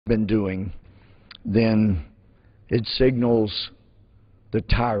been doing, then it signals the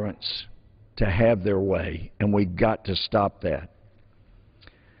tyrants to have their way, and we've got to stop that.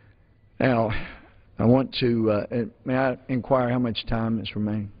 Now, I want to, may I inquire how much time is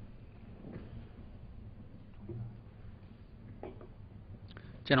remaining?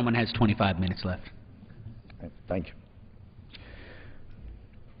 Gentleman has 25 minutes left. Thank you.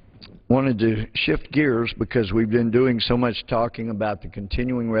 Wanted to shift gears because we've been doing so much talking about the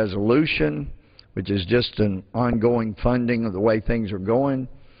continuing resolution, which is just an ongoing funding of the way things are going,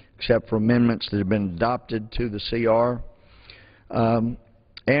 except for amendments that have been adopted to the CR.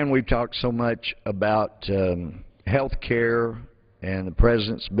 And we've talked so much about health care and the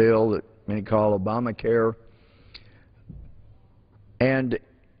President's bill that many call Obamacare. And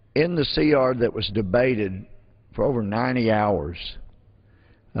in the CR that was debated for over 90 hours,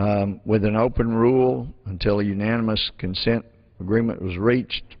 with an open rule until a unanimous consent agreement was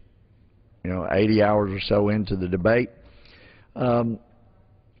reached, 80 hours or so into the debate.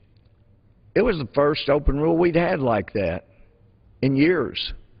 It was the first open rule we'd had like that in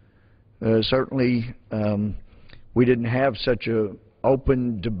years. Certainly, we didn't have such an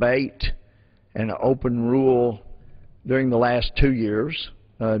open debate and an open rule during the last 2 years,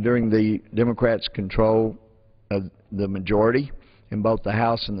 during the Democrats' control of the majority in both the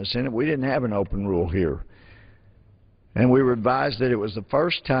House and the Senate. We didn't have an open rule here. And we were advised that it was the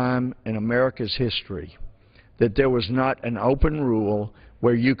first time in America's history that there was not an open rule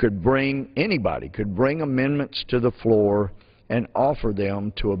where you could bring, anybody could bring amendments to the floor and offer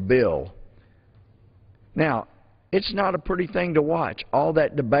them to a bill. Now, it's not a pretty thing to watch, all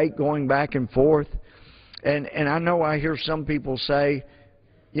that debate going back and forth. And I know I hear some people say,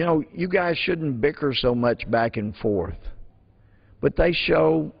 you guys shouldn't bicker so much back and forth. But they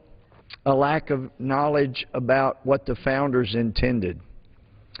show a lack of knowledge about what the founders intended.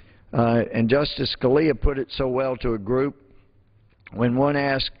 And Justice Scalia put it so well to a group when one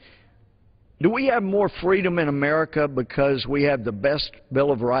asked, do we have more freedom in America because we have the best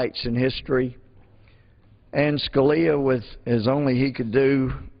Bill of Rights in history? And Scalia, with as only he could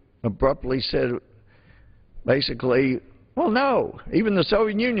do, abruptly said, basically, well, no, even the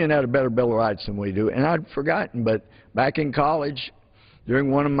Soviet Union had a better Bill of Rights than we do. And I'd forgotten, but back in college,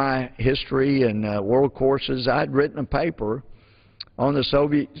 during one of my history and world courses, I'd written a paper on the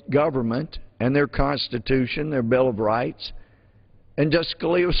Soviet government and their Constitution, their Bill of Rights. And Justice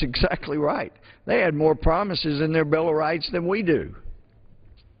Scalia was exactly right. They had more promises in their Bill of Rights than we do.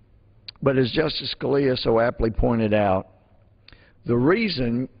 But as Justice Scalia so aptly pointed out, the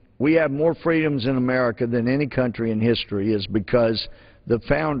reason we have more freedoms in America than any country in history is because the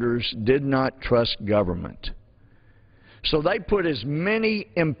founders did not trust government. So they put as many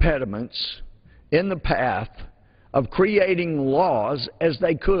impediments in the path of creating laws as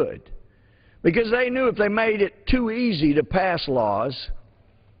they could, because they knew if they made it too easy to pass laws,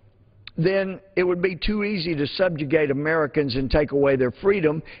 then it would be too easy to subjugate Americans and take away their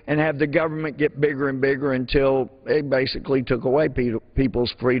freedom and have the government get bigger and bigger until they basically took away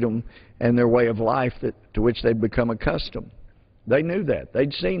people's freedom and their way of life to which they'd become accustomed. They knew that.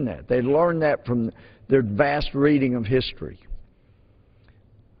 They'd seen that. They'd learned that from their vast reading of history.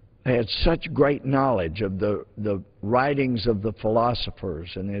 They had such great knowledge of the writings of the philosophers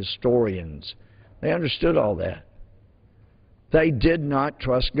and the historians. They understood all that. They did not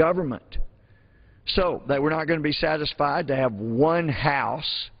trust government. So they were not going to be satisfied to have one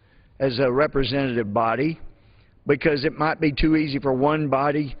house as a representative body, because it might be too easy for one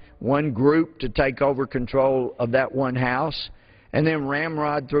body, one group to take over control of that one house and then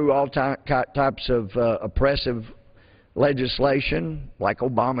ramrod through all types of oppressive legislation, like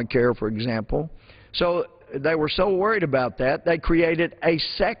Obamacare, for example. So they were so worried about that, they created a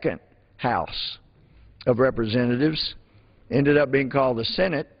second House of Representatives, ended up being called the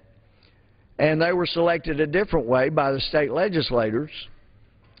Senate, and they were selected a different way by the state legislators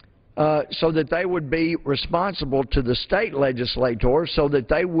so that they would be responsible to the state legislators, so that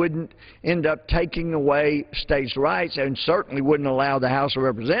they wouldn't end up taking away states' rights, and certainly wouldn't allow the House of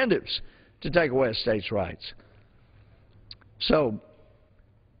Representatives to take away a state's rights. So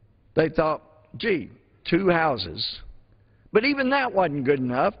they thought, gee, two houses. But even that wasn't good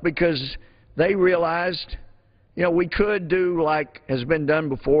enough, because they realized, we could do like has been done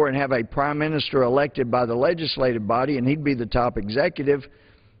before and have a prime minister elected by the legislative body, and he'd be the top executive.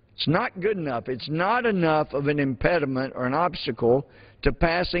 It's not good enough. It's not enough of an impediment or an obstacle to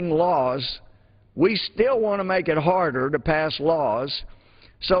passing laws. We still want to make it harder to pass laws.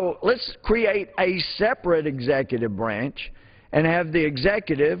 So let's create a separate executive branch and have the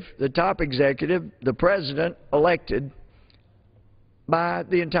executive, the top executive, the president, elected by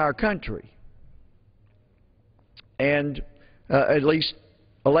the entire country, and at least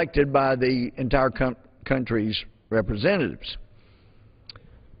elected by the entire country's representatives.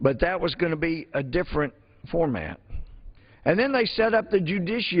 But that was going to be a different format. And then they set up the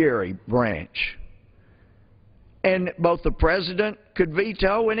judiciary branch. And both the president could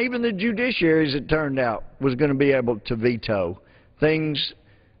veto, and even the judiciary, as it turned out, was going to be able to veto things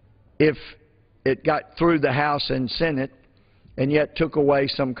if it got through the House and Senate and yet took away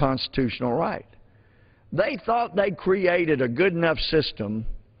some constitutional right. They thought they created a good enough system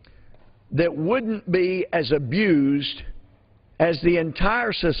that wouldn't be as abused as the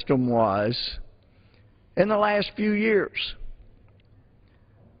entire system was in the last few years.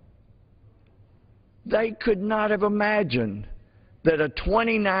 They could not have imagined that a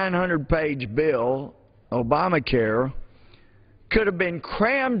 2,900-page bill, Obamacare, could have been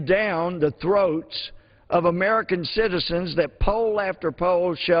crammed down the throats of American citizens that poll after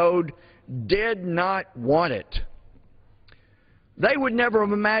poll showed did not want it. They would never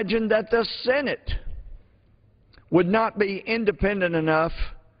have imagined that the Senate would not be independent enough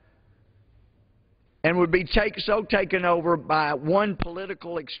and would be so taken over by one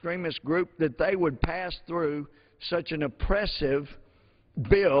political extremist group that they would pass through such an oppressive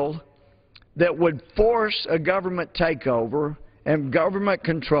bill that would force a government takeover and government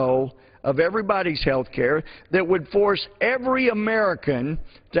control of everybody's health care, that would force every American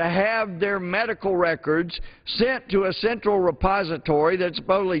to have their medical records sent to a central repository that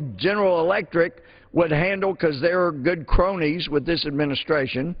supposedly General Electric would handle because they're good cronies with this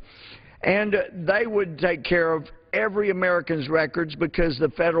administration. And they would take care of every American's records because the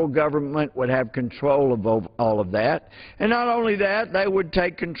federal government would have control of all of that. And not only that, they would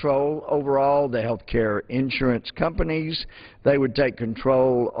take control over all the health care insurance companies. They would take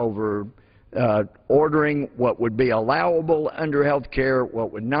control over ordering what would be allowable under health care,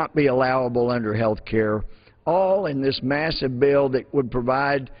 what would not be allowable under health care, all in this massive bill that would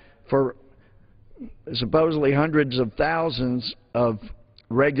provide for supposedly hundreds of thousands of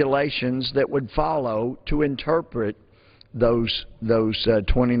regulations that would follow to interpret those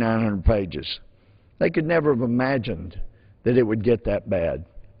 2,900 pages. They could never have imagined that it would get that bad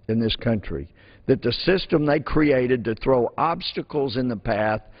in this country, that the system they created to throw obstacles in the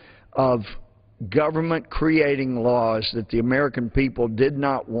path of government creating laws that the American people did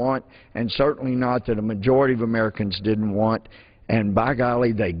not want, and certainly not that a majority of Americans didn't want. And by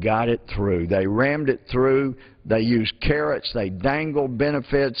golly, they got it through. They rammed it through. They used carrots. They dangled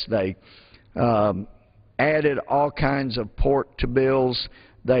benefits. They added all kinds of pork to bills.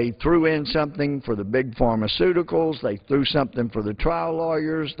 They threw in something for the big pharmaceuticals. They threw something for the trial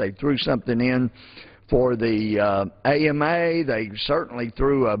lawyers. They threw something in for the AMA. They certainly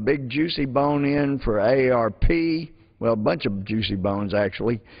threw a big juicy bone in for AARP. Well, a bunch of juicy bones,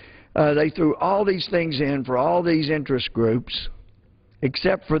 actually. They threw all these things in for all these interest groups,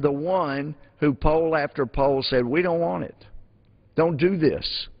 except for the one who poll after poll said, we don't want it. Don't do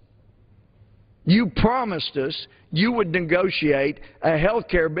this. You promised us you would negotiate a health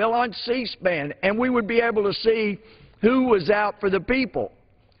care bill on C-SPAN, and we would be able to see who was out for the people.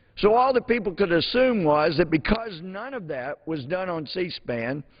 So all the people could assume was that because none of that was done on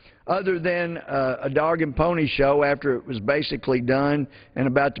C-SPAN, other than a dog and pony show after it was basically done and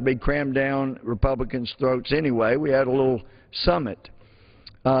about to be crammed down Republicans' throats anyway, we had a little summit.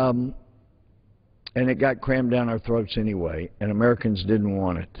 And it got crammed down our throats anyway, and Americans didn't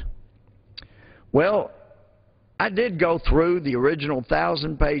want it. Well, I did go through the original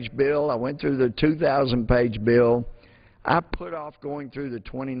 1,000-page bill. I went through the 2,000-page bill. I put off going through the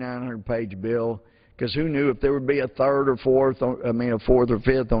 2,900-page bill because who knew if there would be a third or fourth, a fourth or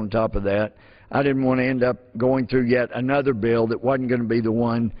fifth on top of that. I didn't want to end up going through yet another bill that wasn't going to be the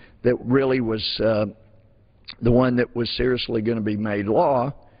one that really was the one that was seriously going to be made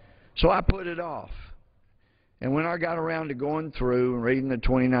law. So I put it off. And when I got around to going through and reading the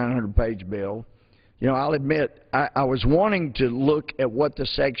 2,900-page bill, you know, I'll admit I was wanting to look at what the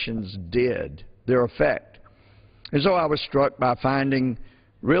sections did, their effect. And so I was struck by finding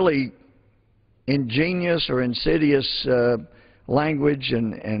really ingenious or insidious language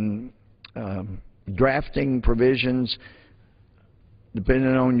and drafting provisions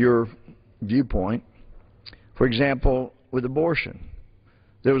depending on your viewpoint. For example, with abortion,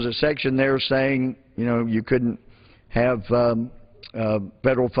 there was a section there saying, you know, you couldn't have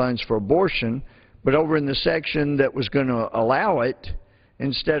federal funds for abortion, but over in the section that was going to allow it,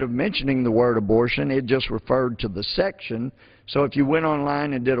 instead of mentioning the word abortion, it just referred to the section. So if you went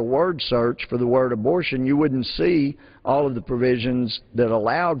online and did a word search for the word abortion, you wouldn't see all of the provisions that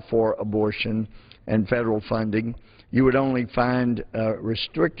allowed for abortion and federal funding. you would only find a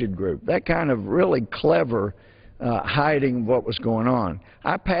restricted group. That kind of really clever hiding of what was going on.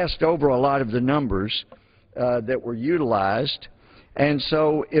 I passed over a lot of the numbers that were utilized, and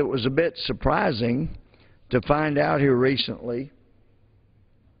so it was a bit surprising to find out here recently,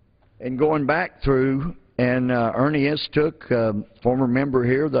 and going back through, and Ernie Istook, former member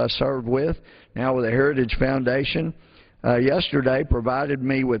here that I served with, now with the Heritage Foundation, yesterday provided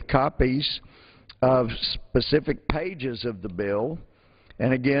me with copies of specific pages of the bill.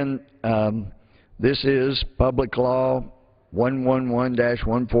 And again, this is Public Law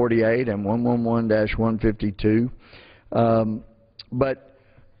 111-148 and 111-152. But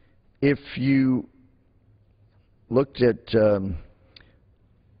if you looked at,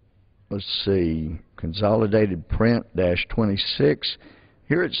 let's see, Consolidated Print -26,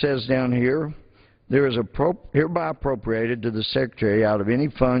 here it says down here, there is hereby appropriated to the Secretary out of any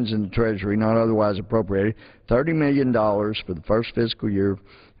funds in the Treasury not otherwise appropriated $30 million for the first fiscal year.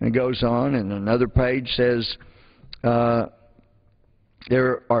 And it goes on, and another page says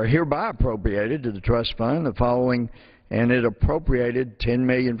there are hereby appropriated to the trust fund the following, and it appropriated $10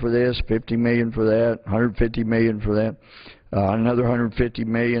 million for this, $50 million for that, $150 million for that, another $150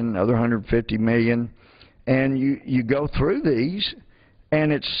 million, another $150 million. And you go through these,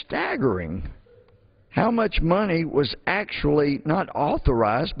 and it's staggering how much money was actually not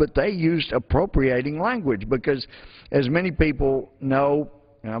authorized, but they used appropriating language. Because as many people know,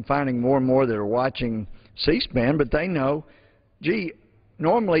 and I'm finding more and more that are watching C-SPAN, but they know, gee,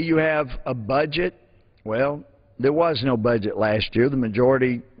 normally you have a budget. Well, there was no budget last year. The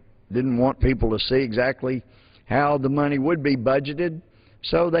majority didn't want people to see exactly how the money would be budgeted,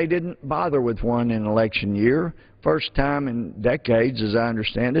 so they didn't bother with one in election year. First time in decades, as I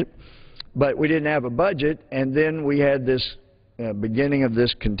understand it. But we didn't have a budget, and then we had this beginning of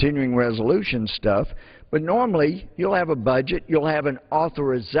this continuing resolution stuff. But normally, you'll have a budget, you'll have an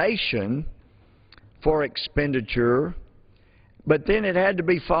authorization for expenditure, but then it had to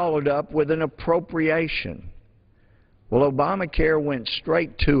be followed up with an appropriation. Well, Obamacare went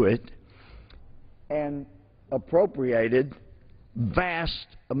straight to it and appropriated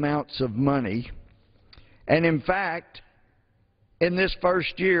vast amounts of money. And in fact, in this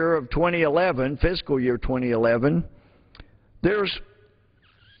first year of 2011, fiscal year 2011, there's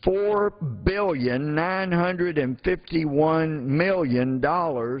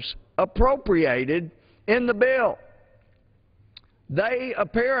 $4,951,000,000 appropriated in the bill. They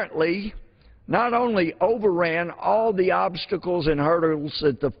apparently not only overran all the obstacles and hurdles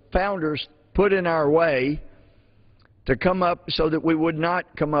that the founders put in our way to come up so that we would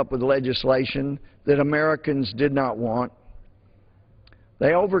not come up with legislation that Americans did not want.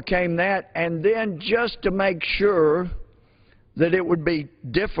 They overcame that, and then just to make sure that it would be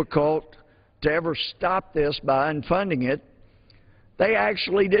difficult to ever stop this by unfunding it, they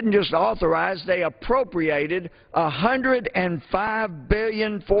actually didn't just authorize, they appropriated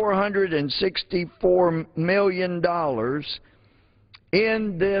 $105,464,000,000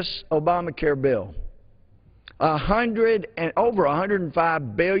 in this Obamacare bill. Over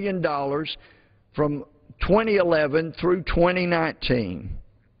 $105 billion from 2011 through 2019.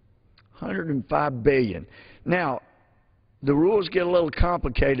 $105 billion. Now, the rules get a little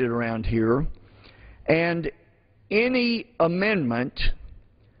complicated around here, and any amendment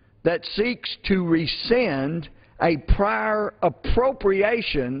that seeks to rescind a prior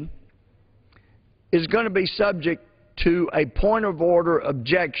appropriation is going to be subject to a point of order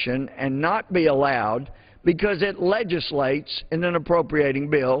objection and not be allowed, because it legislates in an appropriating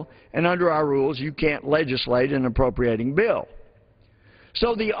bill, and under our rules you can't legislate an appropriating bill.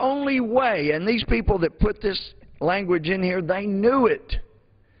 So the only way, and these people that put this language in here, they knew it.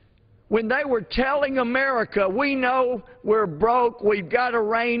 When they were telling America, we know we're broke, we've got to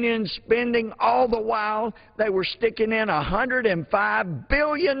rein in spending, all the while they were sticking in $105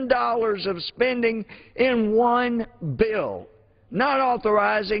 billion of spending in one bill. Not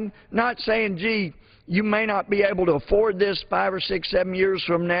authorizing, not saying, gee, you may not be able to afford this 5 or 6, 7 years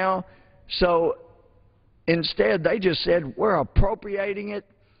from now. So instead, they just said, we're appropriating it,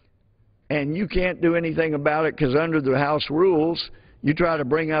 and you can't do anything about it, because under the House rules, you try to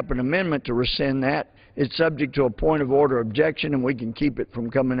bring up an amendment to rescind that, it's subject to a point of order objection, and we can keep it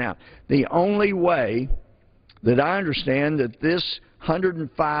from coming out. The only way that I understand that this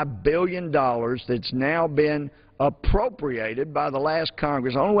 $105 billion that's now been appropriated by the last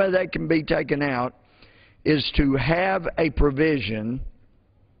Congress, the only way that can be taken out is to have a provision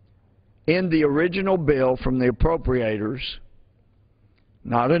in the original bill from the appropriators,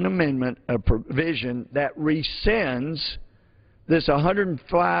 not an amendment, a provision that rescinds this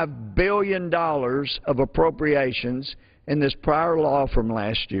 $105 billion of appropriations in this prior law from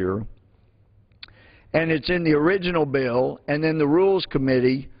last year, and it's in the original bill, and then the Rules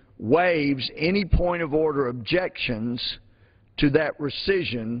Committee waives any point of order objections to that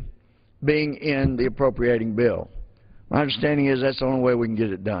rescission being in the appropriating bill. My understanding is that's the only way we can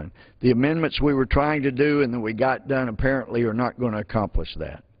get it done. The amendments we were trying to do and that we got done apparently are not going to accomplish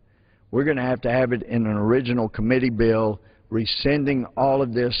that. We're going to have it in an original committee bill rescinding all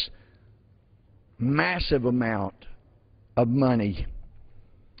of this massive amount of money.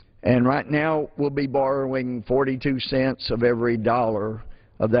 And right now we'll be borrowing 42 cents of every dollar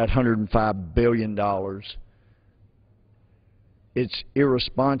of that $105 billion. It's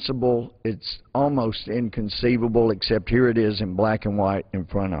irresponsible. It's almost inconceivable, except here it is in black and white in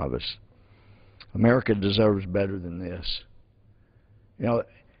front of us. America deserves better than this. You know,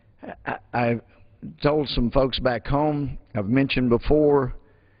 I've told some folks back home, I've mentioned before,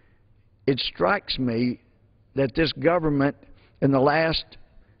 it strikes me that this government in the last,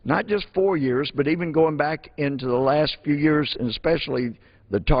 not just 4 years, but even going back into the last few years, and especially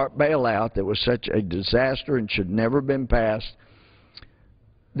the TARP bailout that was such a disaster and should never have been passed,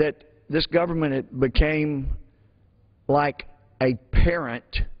 that this government became like a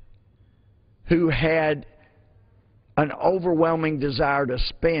parent who had an overwhelming desire to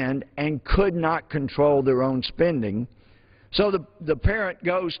spend and could not control their own spending. So the parent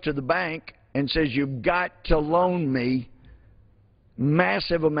goes to the bank and says, you've got to loan me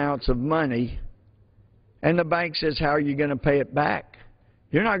massive amounts of money. And the bank says, how are you going to pay it back?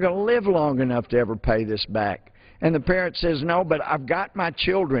 You're not going to live long enough to ever pay this back. And the parent says, no, but I've got my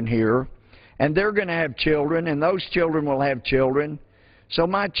children here, and they're going to have children, and those children will have children. So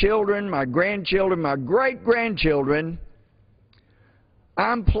my children, my grandchildren, my great-grandchildren,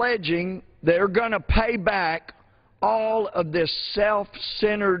 I'm pledging they're going to pay back all of this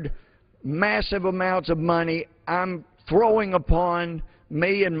self-centered massive amounts of money I'm throwing upon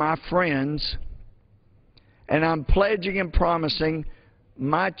me and my friends, and I'm pledging and promising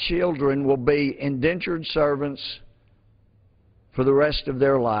my children will be indentured servants for the rest of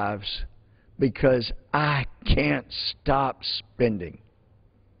their lives because I can't stop spending.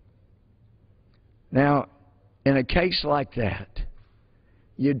 Now, in a case like that,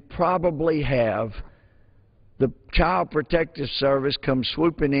 you'd probably have the Child Protective Service come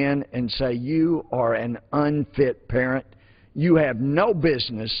swooping in and say, you are an unfit parent. You have no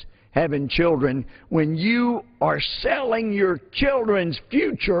business having children when you are selling your children's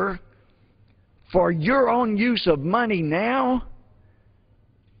future for your own use of money now.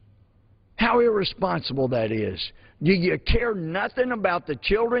 How irresponsible that is. Do you care nothing about the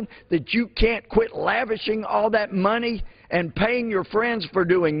children that you can't quit lavishing all that money and paying your friends for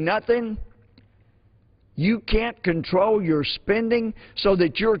doing nothing? You can't control your spending so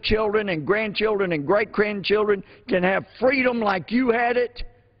that your children and grandchildren and great-grandchildren can have freedom like you had it?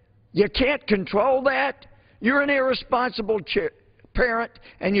 You can't control that? You're an irresponsible parent,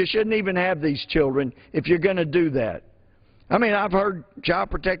 and you shouldn't even have these children if you're going to do that. I mean, I've heard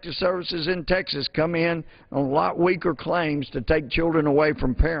Child Protective Services in Texas come in on a lot weaker claims to take children away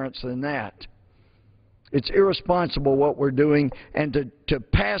from parents than that. It's irresponsible what we're doing, and to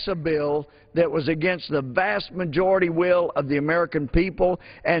pass a bill that was against the vast majority will of the American people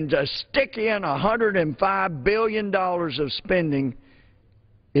and to stick in $105 billion of spending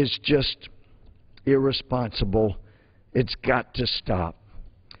is just irresponsible. It's got to stop.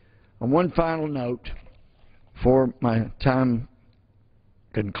 On one final note, before my time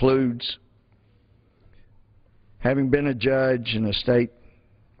concludes, having been a judge and a state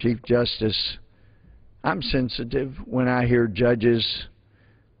chief justice, I'm sensitive when I hear judges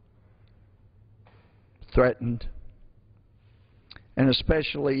threatened, and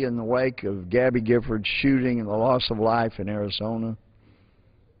especially in the wake of Gabby Gifford's shooting and the loss of life in Arizona.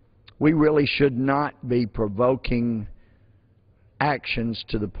 We really should not be provoking actions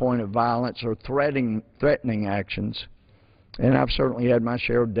to the point of violence or threatening actions. And I've certainly had my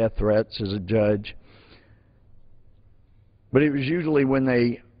share of death threats as a judge. But it was usually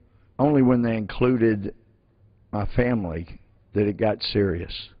only when they included my family that it got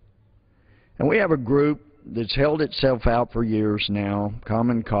serious. And we have a group that's held itself out for years now,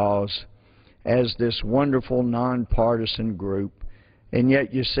 Common Cause, as this wonderful nonpartisan group. And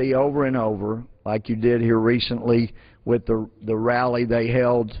yet you see over and over, like you did here recently with the rally they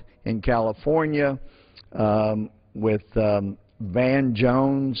held in California, with Van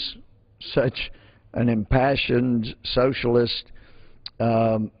Jones, such an impassioned socialist,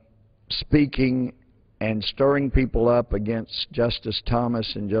 speaking and stirring people up against Justice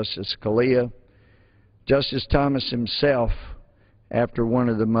Thomas and Justice Scalia. Justice Thomas himself after one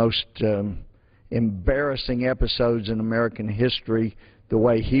of the most embarrassing episodes in American history, the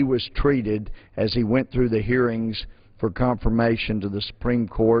way he was treated as he went through the hearings for confirmation to the Supreme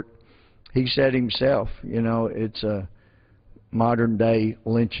Court. He said himself, you know, it's a modern-day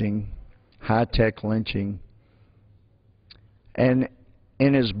lynching, high-tech lynching. And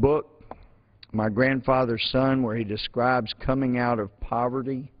in his book, My Grandfather's Son, where he describes coming out of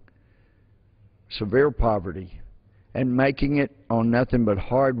poverty, severe poverty, and making it on nothing but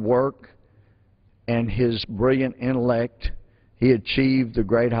hard work and his brilliant intellect, he achieved the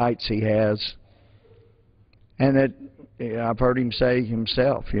great heights he has. And that, I've heard him say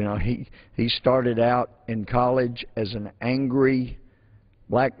himself, you know, he started out in college as an angry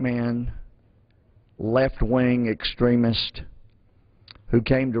black man, left-wing extremist, who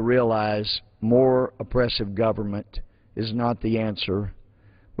came to realize more oppressive government is not the answer.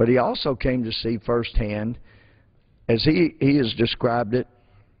 But he also came to see firsthand, as he has described it,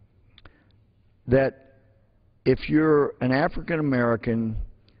 that if you're an African American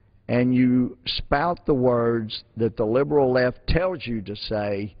and you spout the words that the liberal left tells you to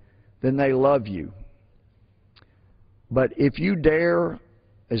say, then they love you. But if you dare,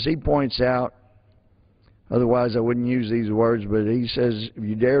 as he points out, otherwise I wouldn't use these words, but he says, if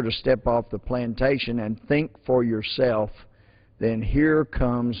you dare to step off the plantation and think for yourself, then here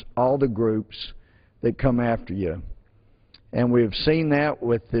comes all the groups that come after you. And we've seen that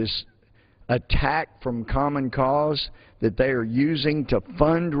with this attack from Common Cause that they are using to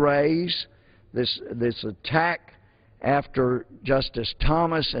fundraise, this attack after Justice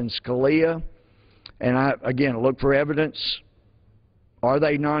Thomas and Scalia. And I, again, look for evidence. Are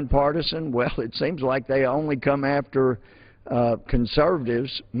they nonpartisan? Well, it seems like they only come after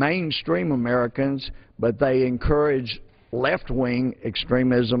conservatives, mainstream Americans, but they encourage left-wing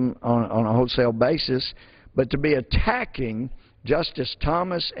extremism on a wholesale basis. But to be attacking Justice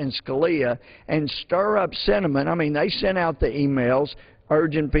Thomas and Scalia and stir up sentiment, I mean, they sent out the emails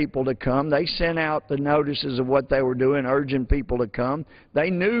urging people to come. They sent out the notices of what they were doing, urging people to come. They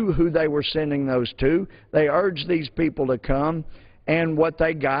knew who they were sending those to. They urged these people to come. And what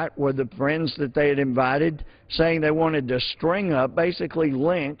they got were the friends that they had invited saying they wanted to string up, basically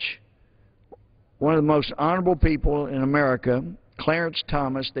lynch, one of the most honorable people in America, Clarence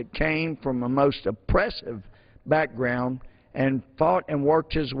Thomas, that came from a most oppressive background and fought and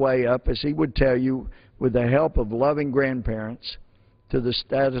worked his way up, as he would tell you, with the help of loving grandparents, to the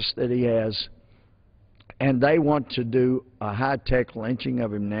status that he has. And they want to do a high-tech lynching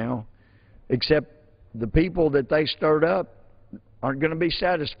of him now, except the people that they stirred up aren't going to be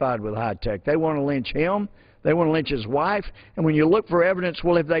satisfied with high-tech. They want to lynch him. They want to lynch his wife. And when you look for evidence,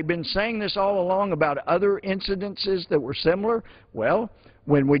 well, if they've been saying this all along about other incidences that were similar, well,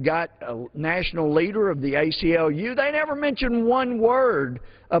 when we got a national leader of the ACLU, they never mentioned one word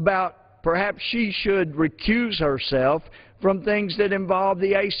about perhaps she should recuse herself from things that involve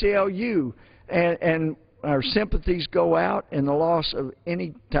the ACLU. And our sympathies go out in the loss of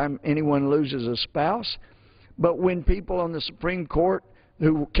any time anyone loses a spouse. But when people on the Supreme Court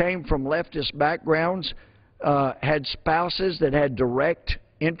who came from leftist backgrounds had spouses that had direct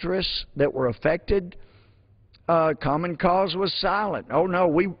interests that were affected, Common Cause was silent. Oh,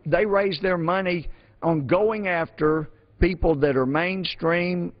 no, they raised their money on going after people that are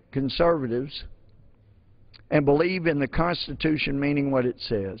mainstream conservatives and believe in the Constitution meaning what it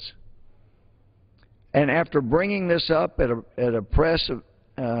says. And after bringing this up at a press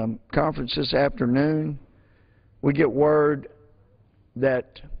conference this afternoon, we get word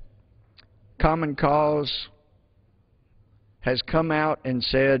that Common Cause has come out and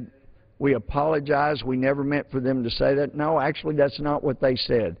said, we apologize, we never meant for them to say that. No, actually, that's not what they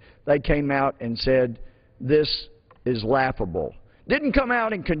said. They came out and said, this is laughable. Didn't come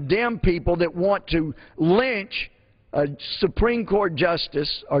out and condemn people that want to lynch a Supreme Court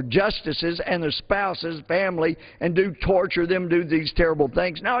justice or justices and their spouses, family, and torture them, do these terrible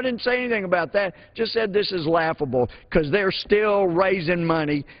things. No, I didn't say anything about that. Just said this is laughable because they're still raising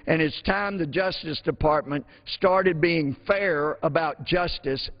money, and it's time the Justice Department started being fair about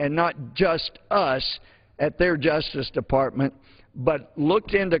justice and not just us at their Justice Department, but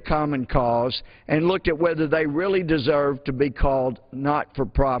looked into Common Cause and looked at whether they really deserve to be called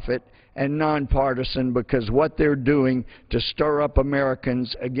not-for-profit and nonpartisan, because what they're doing to stir up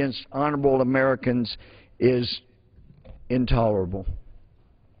Americans against honorable Americans is intolerable.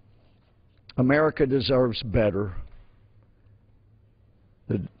 America deserves better.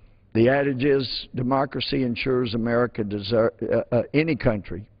 The adage is democracy ensures America deserves, any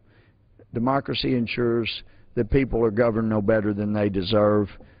country. Democracy ensures that people are governed no better than they deserve.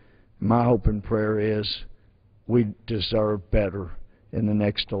 My hope and prayer is we deserve better. in the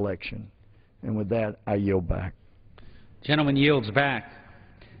next election. And with that, I yield back. Gentleman yields back.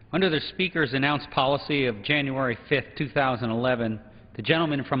 Under the Speaker's announced policy of January 5th, 2011, the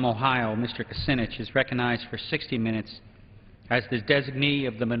gentleman from Ohio, Mr. Kucinich, is recognized for 60 minutes as the designee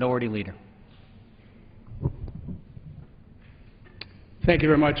of the Minority Leader. Thank you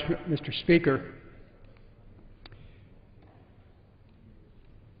very much, Mr. Speaker.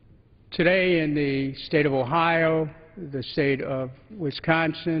 Today in the state of Ohio, the state of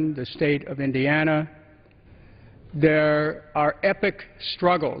Wisconsin, the state of Indiana, there are epic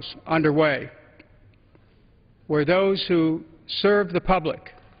struggles underway where those who serve the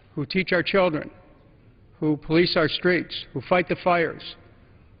public, who teach our children, who police our streets, who fight the fires,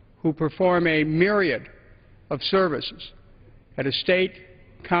 who perform a myriad of services at a state,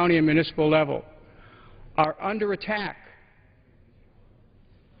 county, and municipal level, are under attack.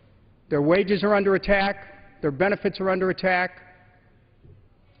 Their wages are under attack, their benefits are under attack,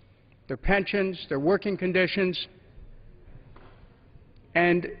 their pensions, their working conditions,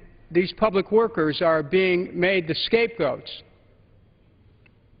 and these public workers are being made the scapegoats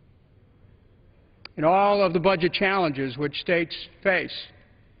in all of the budget challenges which states face.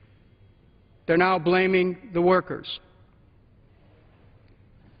 They're now blaming the workers.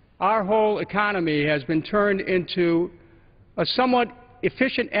 Our whole economy has been turned into a somewhat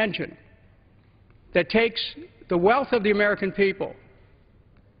efficient engine that takes the wealth of the American people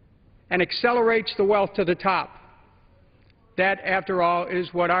and accelerates the wealth to the top. That, after all,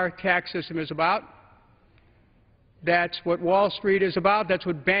 is what our tax system is about. That's what Wall Street is about. That's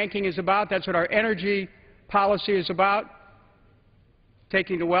what banking is about. That's what our energy policy is about,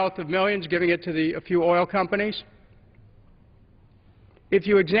 taking the wealth of millions, giving it to a few oil companies. If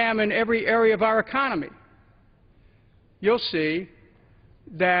you examine every area of our economy, you'll see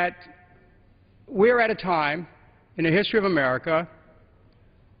that we're at a time in the history of America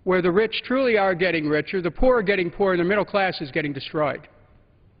where the rich truly are getting richer, the poor are getting poorer, and the middle class is getting destroyed.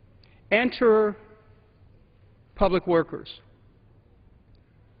 Enter public workers,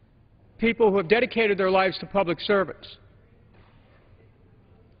 people who have dedicated their lives to public service,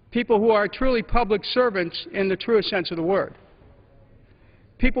 people who are truly public servants in the truest sense of the word,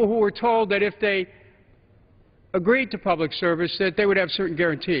 people who were told that if they agreed to public service that they would have certain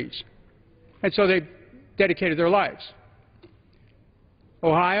guarantees. And so they dedicated their lives.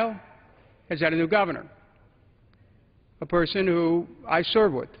 Ohio has had a new governor, a person who I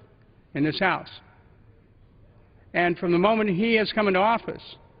serve with in this House. And from the moment he has come into office,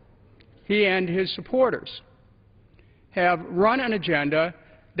 he and his supporters have run an agenda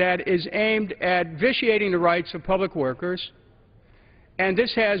that is aimed at vitiating the rights of public workers, and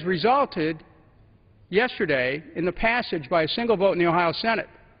this has resulted yesterday in the passage by a single vote in the Ohio Senate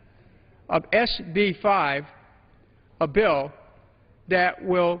of SB 5, a bill that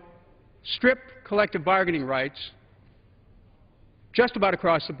will strip collective bargaining rights just about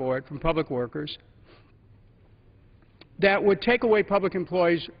across the board from public workers, that would take away public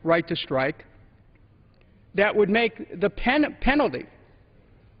employees' right to strike, that would make the penalty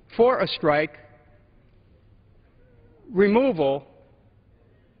for a strike removal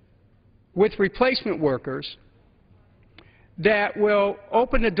with replacement workers, that will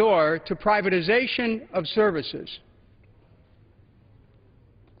open the door to privatization of services.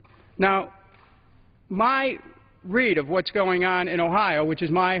 Now, my read of what's going on in Ohio, which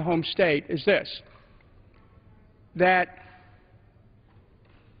is my home state, is this: that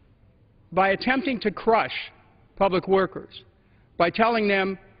by attempting to crush public workers, by telling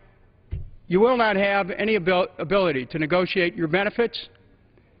them you will not have any ability to negotiate your benefits,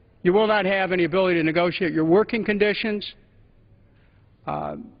 you will not have any ability to negotiate your working conditions,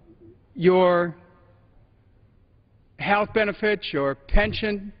 your health benefits, your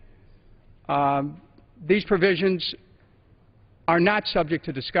pension, these provisions are not subject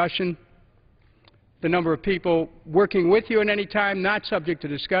to discussion. The number of people working with you at any time, not subject to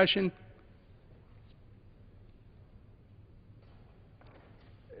discussion.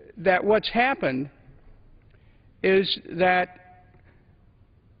 That what's happened is that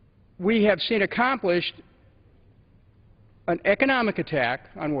we have seen accomplished an economic attack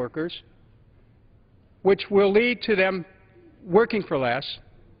on workers, which will lead to them working for less,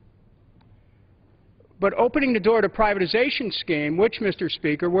 but opening the door to privatization scheme, which, Mr.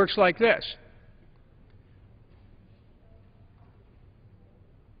 Speaker, works like this.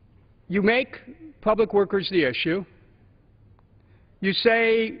 You make public workers the issue. You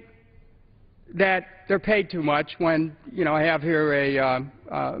say that they're paid too much when, I have here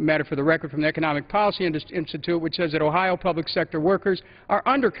a matter for the record from the Economic Policy Institute, which says that Ohio public sector workers are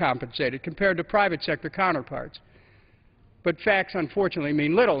undercompensated compared to private sector counterparts. but facts, unfortunately,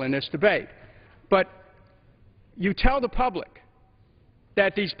 mean little in this debate. But you tell the public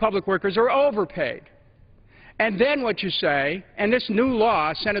that these public workers are overpaid. And then what you say, and this new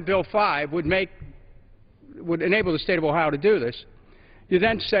law, Senate Bill 5, would enable the state of Ohio to do this. You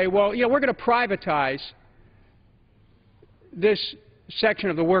then say, well, you know, we're going to privatize this section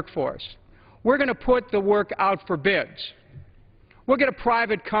of the workforce. We're going to put the work out for bids. We'll get a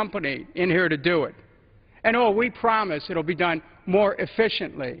private company in here to do it. And, oh, we promise it'll be done more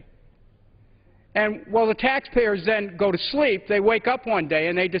efficiently. And while the taxpayers then go to sleep, they wake up one day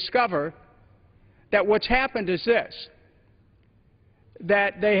and they discover that what's happened is this,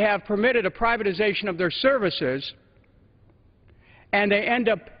 that they have permitted a privatization of their services, and they end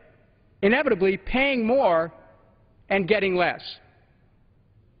up inevitably paying more and getting less.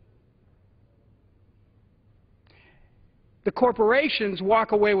 The corporations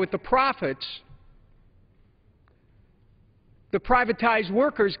walk away with the profits. The privatized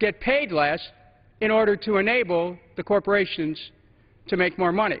workers get paid less in order to enable the corporations to make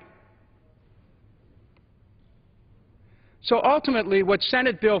more money. So ultimately, what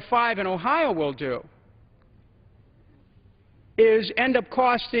Senate Bill 5 in Ohio will do is end up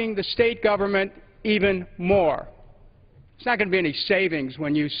costing the state government even more. It's not going to be any savings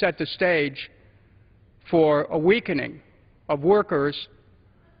when you set the stage for a weakening of workers,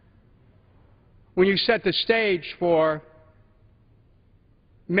 when you set the stage for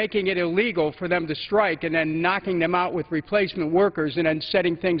making it illegal for them to strike and then knocking them out with replacement workers and then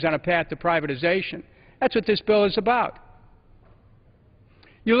setting things on a path to privatization. That's what this bill is about.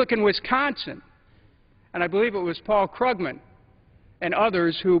 You look in Wisconsin, and I believe it was Paul Krugman and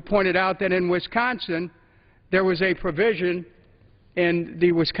others who pointed out that in Wisconsin there was a provision in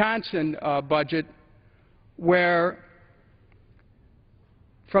the Wisconsin budget where,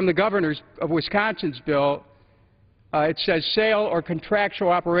 from the governor of Wisconsin's bill, it says sale or contractual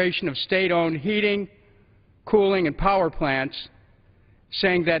operation of state-owned heating, cooling, and power plants,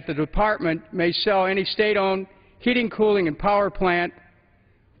 saying that the department may sell any state-owned heating, cooling, and power plant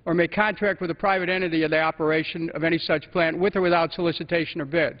or may contract with a private entity of the operation of any such plant with or without solicitation or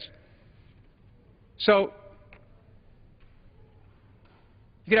bids. So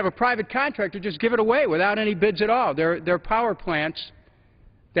you could have a private contractor just give it away without any bids at all. There are power plants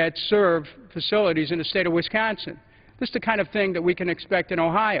that serve facilities in the state of Wisconsin. This is the kind of thing that we can expect in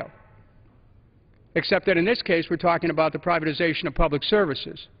Ohio, except that in this case we're talking about the privatization of public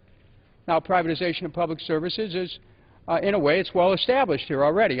services. Now, privatization of public services is, in a way, it's well established here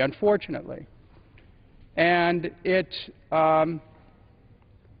already, unfortunately. And the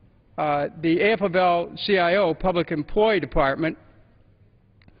AFL-CIO, Public Employee Department,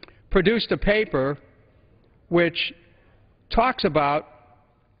 produced a paper which talks about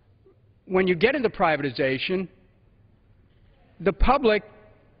when you get into privatization, the public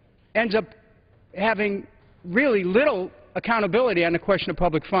ends up having really little accountability on the question of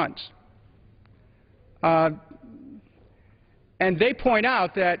public funds. And they point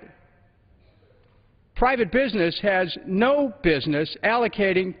out that private business has no business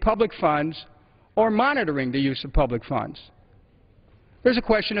allocating public funds or monitoring the use of public funds. There's a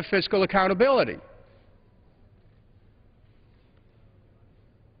question of fiscal accountability.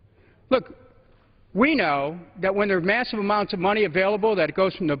 Look, we know that when there are massive amounts of money available, that it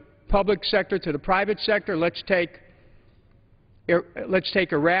goes from the public sector to the private sector. Let's take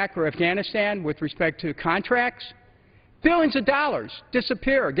Iraq or Afghanistan with respect to contracts. Billions of dollars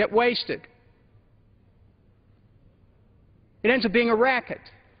disappear, get wasted. It ends up being a racket.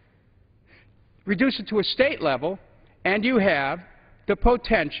 Reduce it to a state level, and you have the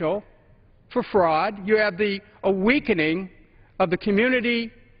potential for fraud. You have a weakening of the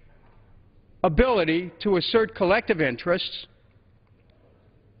community ability to assert collective interests.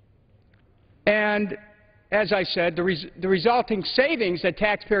 And as I said, the resulting savings that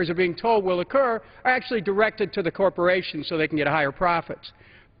taxpayers are being told will occur are actually directed to the corporations so they can get higher profits.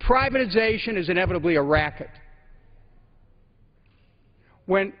 Privatization is inevitably a racket.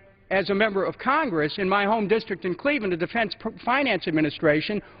 When, as a member of Congress, in my home district in Cleveland, the Defense Finance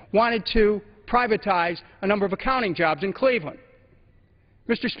Administration wanted to privatize a number of accounting jobs in Cleveland.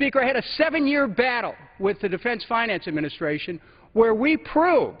 Mr. Speaker, I had a 7-year battle with the Defense Finance Administration where we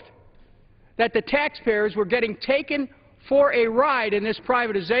proved that the taxpayers were getting taken for a ride in this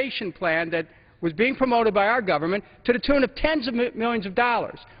privatization plan that was being promoted by our government to the tune of tens of millions of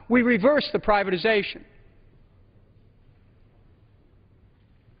dollars. We reversed the privatization.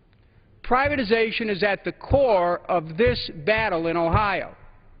 Privatization is at the core of this battle in Ohio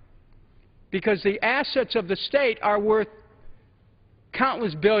because the assets of the state are worth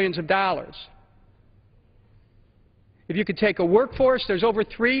countless billions of dollars. If you could take a workforce, there's over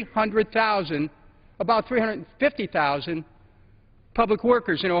 300,000, about 350,000 public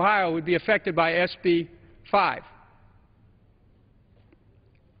workers in Ohio would be affected by SB 5.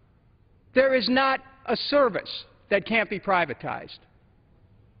 There is not a service that can't be privatized.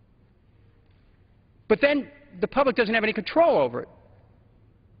 But then the public doesn't have any control over it.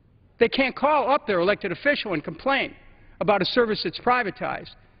 They can't call up their elected official and complain about a service that's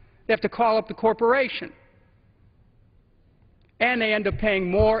privatized. They have to call up the corporation. And they end up paying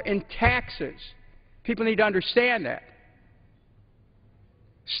more in taxes. People need to understand that.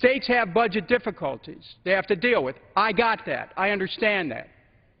 States have budget difficulties they have to deal with. I got that. I understand that.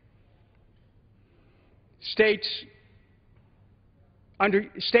 States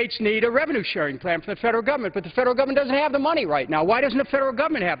need a revenue-sharing plan from the federal government, but the federal government doesn't have the money right now. Why doesn't the federal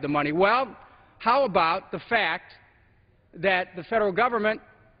government have the money? Well, how about the fact that the federal government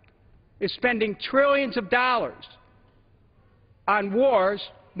is spending trillions of dollars on wars,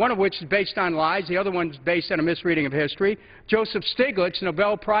 one of which is based on lies, the other one is based on a misreading of history. Joseph Stiglitz,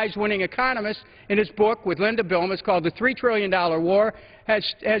 Nobel Prize-winning economist, in his book with Linda Bilmes called The $3 Trillion War, has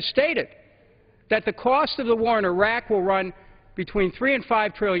stated that the cost of the war in Iraq will run between $3 and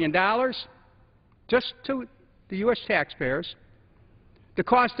 $5 trillion, just to the U.S. taxpayers. The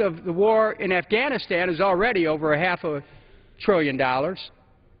cost of the war in Afghanistan is already over $500 billion.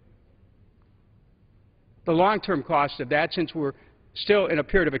 The long-term cost of that, since we're still in a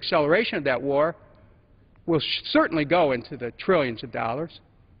period of acceleration of that war, will certainly go into the trillions of dollars.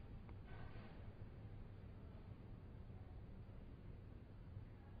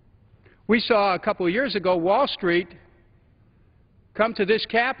 We saw a couple of years ago Wall Street come to this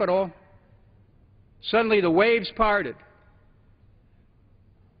Capitol. Suddenly the waves parted.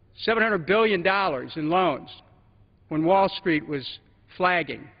 $700 billion in loans when Wall Street was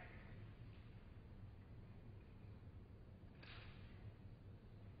flagging.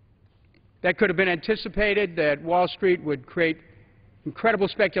 That could have been anticipated, that Wall Street would create incredible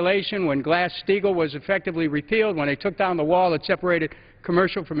speculation when Glass-Steagall was effectively repealed, when they took down the wall that separated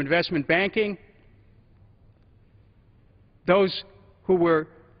commercial from investment banking. Those who were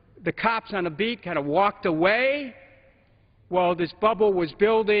the cops on the beat kind of walked away while this bubble was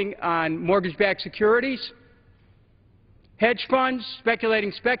building on mortgage-backed securities. Hedge funds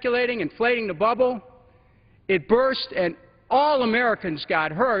speculating, inflating the bubble. It burst and all Americans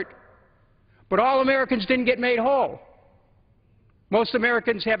got hurt, but all Americans didn't get made whole. Most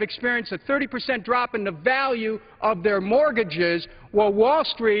Americans have experienced a 30% drop in the value of their mortgages, while Wall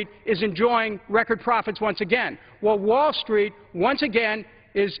Street is enjoying record profits once again. While Wall Street, once again,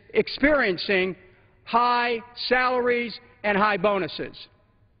 is experiencing high salaries and high bonuses.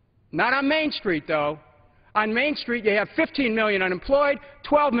 Not on Main Street, though. On Main Street, you have 15 million unemployed,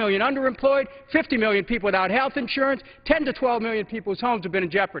 12 million underemployed, 50 million people without health insurance, 10 to 12 million people whose homes have been in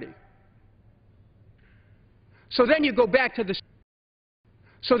jeopardy. So then you go back to the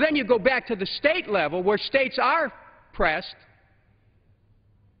state level, where states are pressed,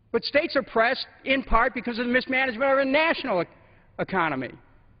 but states are pressed in part because of the mismanagement of our national economy.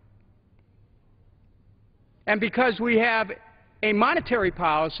 And because we have a monetary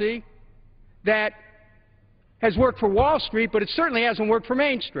policy that has worked for Wall Street, but it certainly hasn't worked for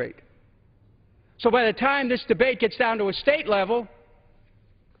Main Street. So by the time this debate gets down to a state level,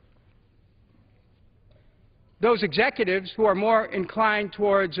 those executives who are more inclined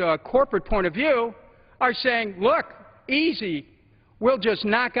towards a corporate point of view are saying, look, easy, we'll just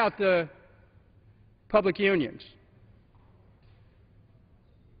knock out the public unions.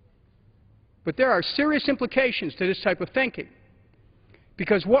 But there are serious implications to this type of thinking,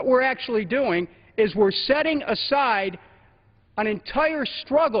 because what we're actually doing is we're setting aside an entire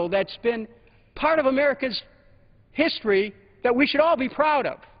struggle that's been part of America's history that we should all be proud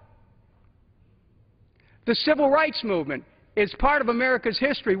of. The Civil Rights Movement is part of America's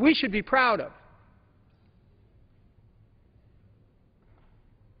history we should be proud of.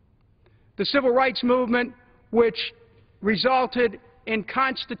 The Civil Rights Movement, which resulted in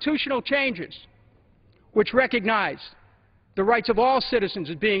constitutional changes, which recognized the rights of all citizens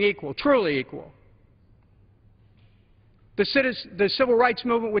as being equal, truly equal. The Civil Rights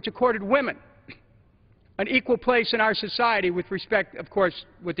Movement, which accorded women an equal place in our society with respect, of course,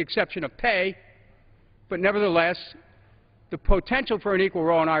 with the exception of pay, but nevertheless, the potential for an equal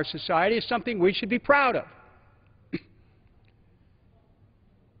role in our society is something we should be proud of.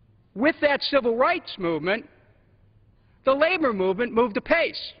 With that civil rights movement, the labor movement moved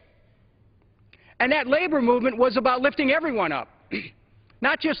apace. And that labor movement was about lifting everyone up,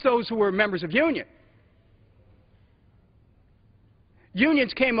 not just those who were members of union.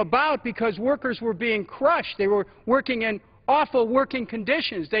 Unions came about because workers were being crushed. They were working in awful working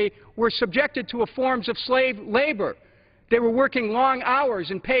conditions. They were subjected to forms of slave labor. They were working long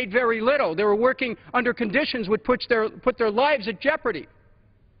hours and paid very little. They were working under conditions which put their lives at jeopardy.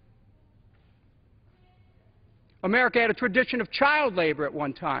 America had a tradition of child labor at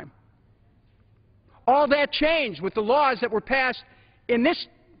one time. All that changed with the laws that were passed in this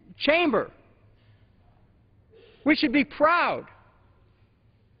chamber. We should be proud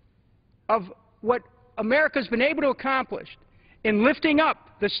of what America's been able to accomplish in lifting up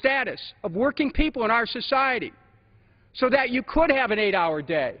the status of working people in our society so that you could have an 8-hour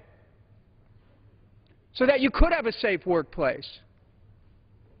day, so that you could have a safe workplace.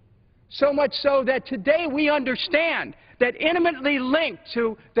 So much so that today we understand that intimately linked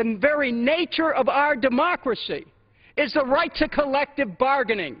to the very nature of our democracy is the right to collective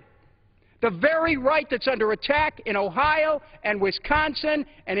bargaining. The very right that's under attack in Ohio and Wisconsin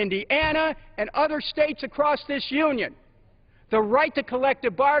and Indiana and other states across this union. The right to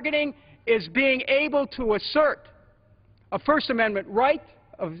collective bargaining is being able to assert a First Amendment right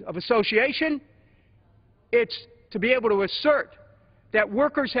of association. It's to be able to assert that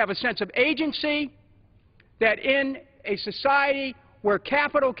workers have a sense of agency, that in a society where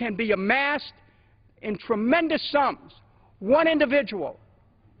capital can be amassed in tremendous sums, one individual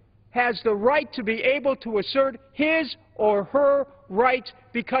has the right to be able to assert his or her rights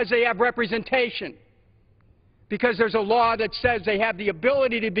because they have representation, because there's a law that says they have the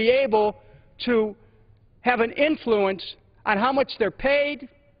ability to be able to have an influence on how much they're paid,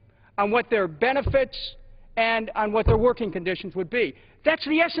 on what their benefits, and on what their working conditions would be. That's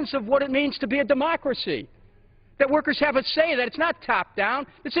the essence of what it means to be a democracy, that workers have a say, that it's not top-down.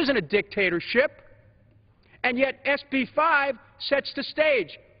 This isn't a dictatorship. And yet SB 5 sets the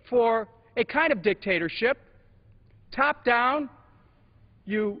stage for a kind of dictatorship. Top-down,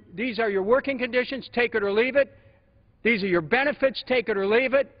 these are your working conditions, take it or leave it. These are your benefits, take it or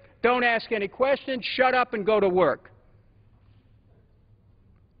leave it. Don't ask any questions, shut up and go to work.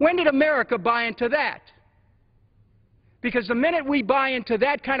 When did America buy into that? Because the minute we buy into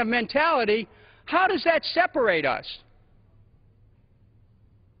that kind of mentality, how does that separate us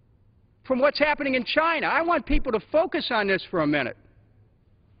from what's happening in China? I want people to focus on this for a minute.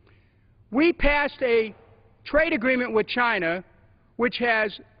 We passed a trade agreement with China, which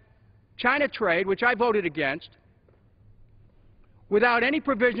has China trade, which I voted against, without any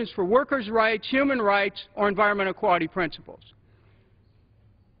provisions for workers' rights, human rights, or environmental quality principles.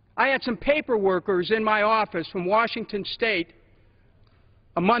 I had some paper workers in my office from Washington State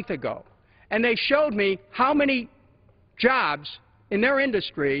a month ago, and they showed me how many jobs in their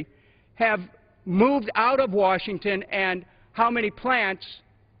industry have moved out of Washington and how many plants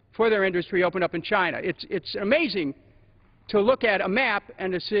for their industry opened up in China. It's amazing to look at a map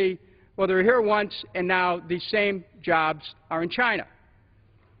and to see, well, they were here once and now these same jobs are in China.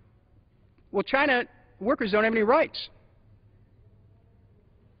 Well, China workers don't have any rights.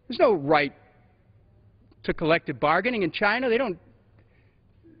 There's no right to collective bargaining in China.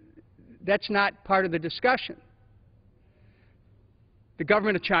 That's not part of the discussion. The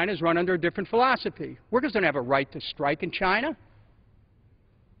government of China is run under a different philosophy. Workers don't have a right to strike in China.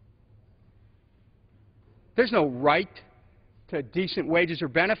 There's no right to decent wages or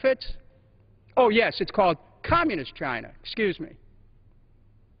benefits. Oh, yes, it's called Communist China. Excuse me.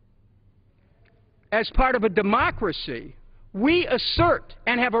 As part of a democracy, we assert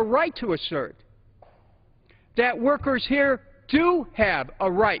and have a right to assert that workers here do have a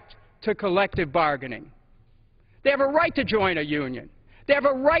right to collective bargaining. They have a right to join a union. They have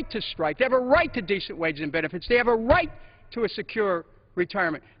a right to strike. They have a right to decent wages and benefits. They have a right to a secure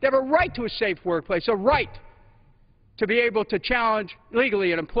retirement. They have a right to a safe workplace, a right to be able to challenge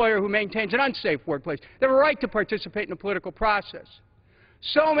legally an employer who maintains an unsafe workplace. They have a right to participate in the political process.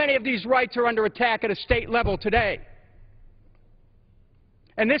 So many of these rights are under attack at a state level today.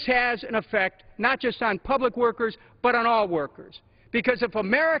 And this has an effect not just on public workers, but on all workers. Because if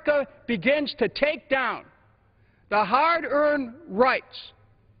America begins to take down the hard-earned rights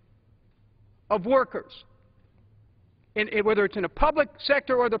of workers, whether it's in the public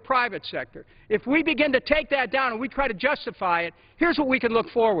sector or the private sector, if we begin to take that down and we try to justify it, here's what we can look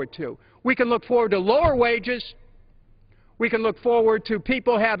forward to. We can look forward to lower wages. We can look forward to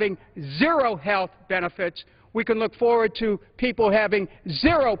people having zero health benefits. We can look forward to people having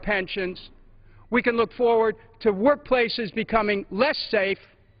zero pensions. We can look forward to workplaces becoming less safe.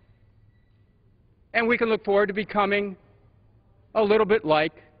 And we can look forward to becoming a little bit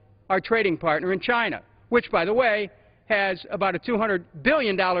like our trading partner in China, which, by the way, has about a $200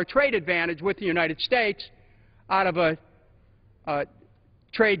 billion trade advantage with the United States out of a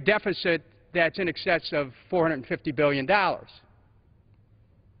trade deficit that's in excess of $450 billion.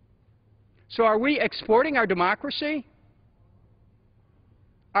 So are we exporting our democracy?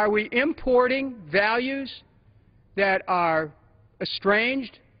 Are we importing values that are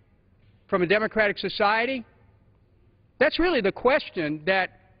estranged from a democratic society? That's really the question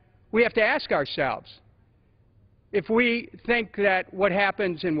that we have to ask ourselves. If we think that what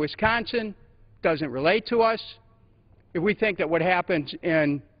happens in Wisconsin doesn't relate to us, if we think that what happens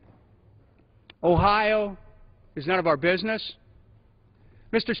in Ohio is none of our business.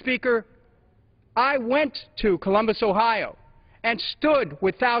 Mr. Speaker, I went to Columbus, Ohio, and stood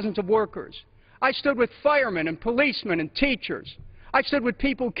with thousands of workers. I stood with firemen and policemen and teachers. I stood with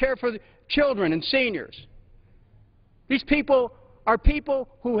people who care for children and seniors. These people are people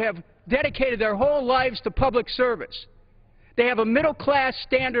who have dedicated their whole lives to public service. They have a middle-class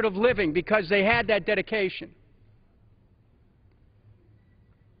standard of living because they had that dedication.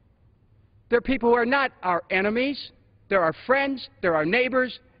 They're people who are not our enemies. They're our friends, they're our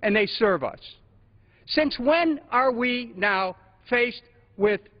neighbors, and they serve us. Since when are we now faced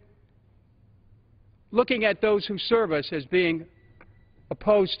with looking at those who serve us as being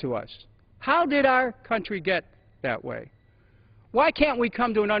opposed to us? How did our country get that way? Why can't we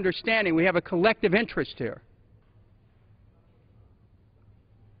come to an understanding? We have a collective interest here.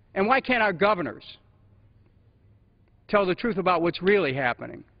 And why can't our governors tell the truth about what's really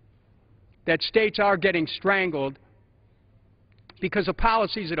happening? That states are getting strangled because of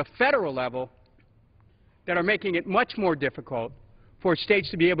policies at a federal level that are making it much more difficult for states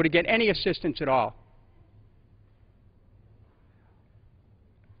to be able to get any assistance at all.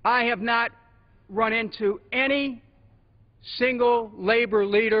 I have not run into any single labor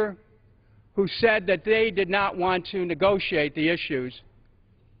leader who said that they did not want to negotiate the issues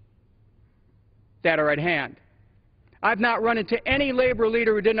that are at hand. I've not run into any labor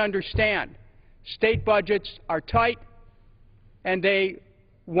leader who didn't understand state budgets are tight and they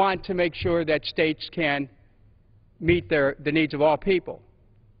want to make sure that states can meet the needs of all people.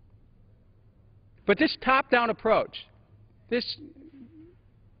 But this top-down approach, this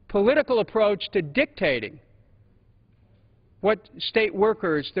political approach to dictating what state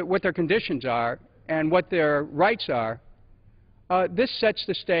workers, what their conditions are and what their rights are, this sets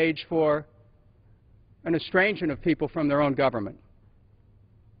the stage for an estrangement of people from their own government.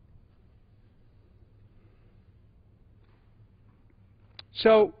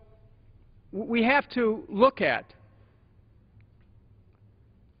 So we have to look at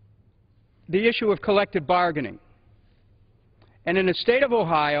the issue of collective bargaining. And in the state of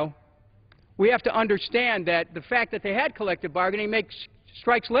Ohio, we have to understand that the fact that they had collective bargaining makes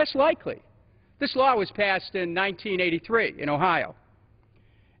strikes less likely. This law was passed in 1983 in Ohio.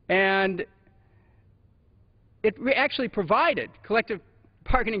 And it actually provided, collective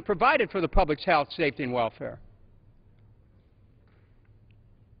bargaining provided for the public's health, safety, and welfare.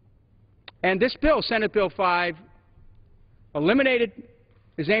 And this bill, Senate Bill 5,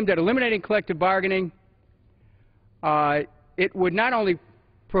 is aimed at eliminating collective bargaining. It would not only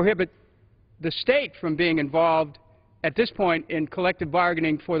prohibit the state from being involved at this point in collective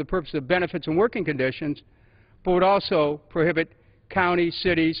bargaining for the purpose of benefits and working conditions, but would also prohibit counties,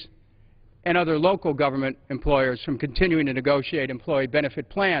 cities, and other local government employers from continuing to negotiate employee benefit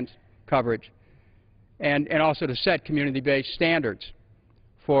plans coverage and also to set community-based standards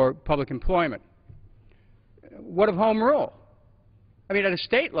for public employment. What of home rule? I mean, at a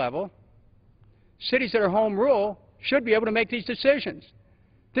state level, cities that are home rule should be able to make these decisions.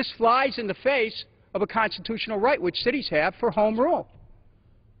 This flies in the face of a constitutional right which cities have for home rule.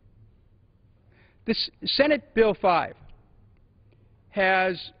 This Senate Bill 5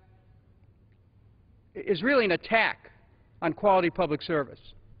 is really an attack on quality public service.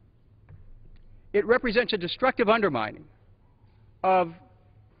 It represents a destructive undermining of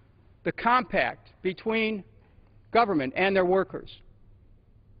the compact between government and their workers.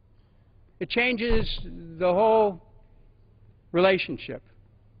 It changes the whole relationship.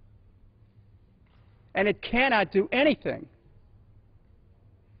 And it cannot do anything,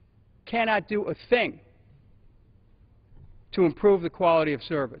 cannot do a thing to improve the quality of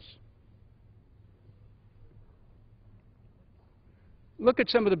service. Look at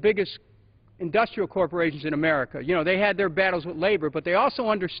some of the biggest industrial corporations in America. You know, they had their battles with labor, but they also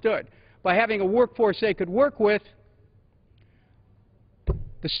understood by having a workforce they could work with,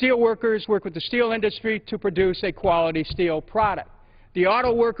 the steel workers work with the steel industry to produce a quality steel product. The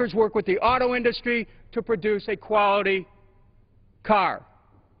auto workers work with the auto industry to produce a quality car.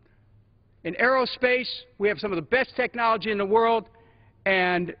 In aerospace, we have some of the best technology in the world,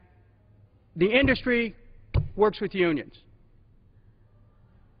 and the industry works with unions.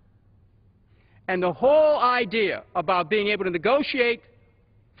 And the whole idea about being able to negotiate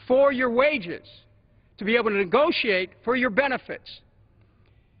for your wages, to be able to negotiate for your benefits,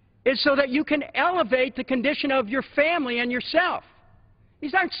 is so that you can elevate the condition of your family and yourself.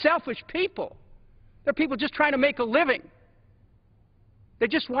 These aren't selfish people. They're people just trying to make a living. They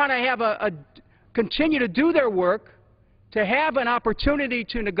just want to have continue to do their work, to have an opportunity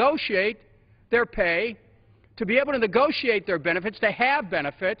to negotiate their pay, to be able to negotiate their benefits, to have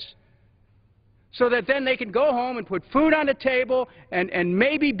benefits, so that then they can go home and put food on the table and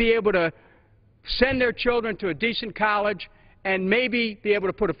maybe be able to send their children to a decent college and maybe be able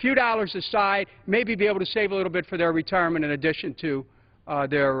to put a few dollars aside, maybe be able to save a little bit for their retirement in addition to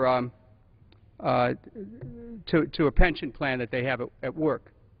to a pension plan that they have at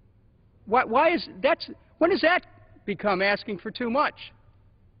work. When does that become asking for too much?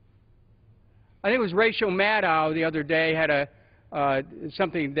 I think it was Rachel Maddow the other day had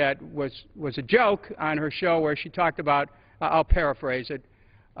something that was a joke on her show where she talked about, I'll paraphrase it,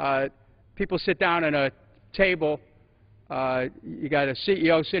 people sit down at a table, you got a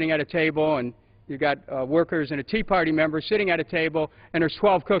CEO sitting at a table, and you got workers and a Tea Party member sitting at a table, and there's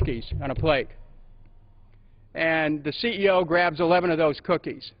 12 cookies on a plate. And the CEO grabs 11 of those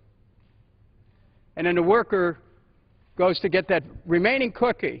cookies. And then the worker goes to get that remaining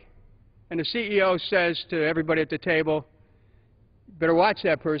cookie, and the CEO says to everybody at the table, better watch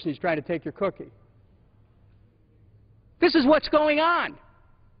that person, he's trying to take your cookie. This is what's going on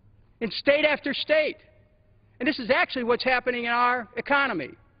in state after state. And this is actually what's happening in our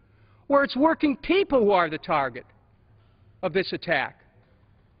economy, where it's working people who are the target of this attack.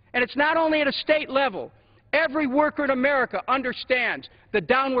 And it's not only at a state level. Every worker in America understands the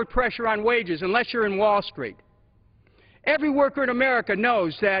downward pressure on wages, unless you're in Wall Street. Every worker in America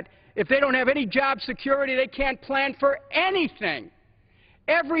knows that if they don't have any job security, they can't plan for anything.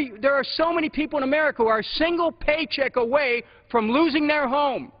 There are so many people in America who are a single paycheck away from losing their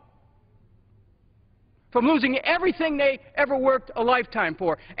home, from losing everything they ever worked a lifetime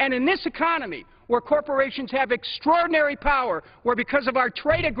for. And in this economy, where corporations have extraordinary power, where because of our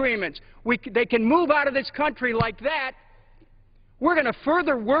trade agreements they can move out of this country like that, we're going to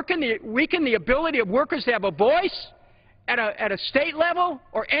further weaken the ability of workers to have a voice at a state level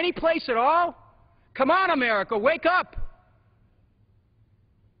or any place at all? Come on, America, wake up.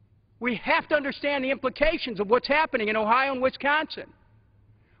 We have to understand the implications of what's happening in Ohio and Wisconsin.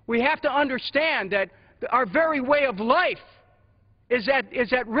 We have to understand that our very way of life is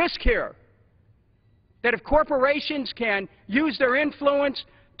at risk here. That if corporations can use their influence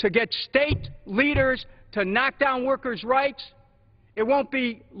to get state leaders to knock down workers' rights, it won't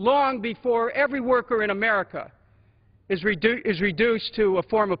be long before every worker in America is reduced to a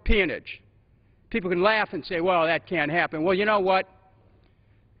form of peonage. People can laugh and say, well, that can't happen. Well, you know what?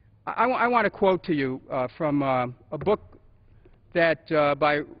 I want to quote to you from a book that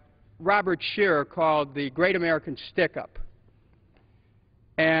by Robert Scheer called The Great American Stick-Up.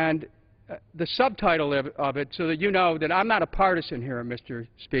 And the subtitle of it, so that you know that I'm not a partisan here, Mr.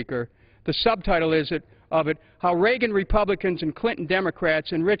 Speaker, the subtitle of it, How Reagan Republicans and Clinton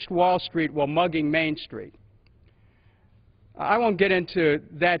Democrats Enriched Wall Street While Mugging Main Street. I won't get into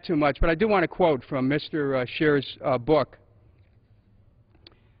that too much, but I do want to quote from Mr. Scheer's book.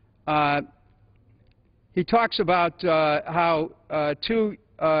 He talks about how two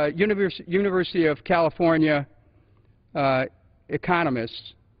University of California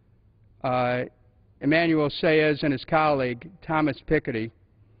economists, Emmanuel Saez and his colleague, Thomas Piketty,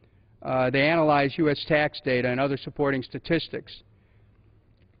 they analyzed U.S. tax data and other supporting statistics.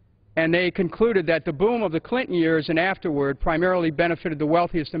 And they concluded that the boom of the Clinton years and afterward primarily benefited the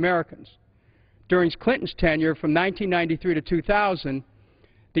wealthiest Americans. During Clinton's tenure from 1993 to 2000,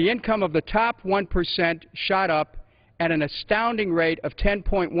 the income of the top 1% shot up at an astounding rate of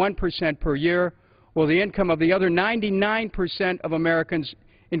 10.1% per year, while the income of the other 99% of Americans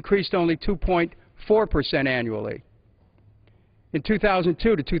increased only 2.4% annually. In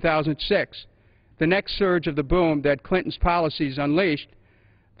 2002 to 2006, the next surge of the boom that Clinton's policies unleashed,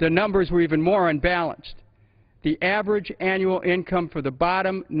 the numbers were even more unbalanced. The average annual income for the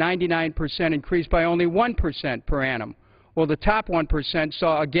bottom 99% increased by only 1% per annum, while the top 1%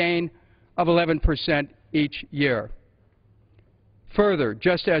 saw a gain of 11% each year. Further,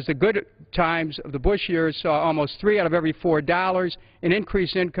 just as the good times of the Bush years saw almost 3 out of every $4 in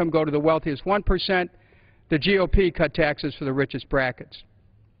increased income go to the wealthiest 1%, the GOP cut taxes for the richest brackets.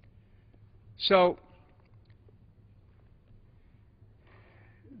 So,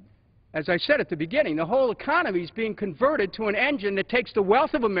 as I said at the beginning, the whole economy is being converted to an engine that takes the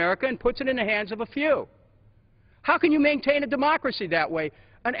wealth of America and puts it in the hands of a few. How can you maintain a democracy that way?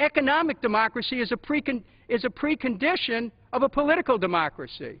 An economic democracy is a precondition of a political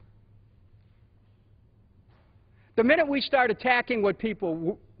democracy. The minute we start attacking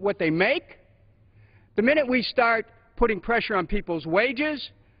what they make, the minute we start putting pressure on people's wages,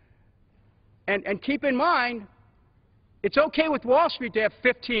 and keep in mind, it's okay with Wall Street to have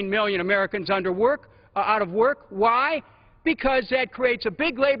 15 million Americans out of work. Why? Because that creates a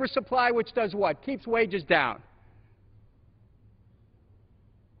big labor supply, which does what? Keeps wages down.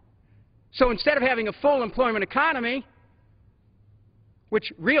 So instead of having a full employment economy,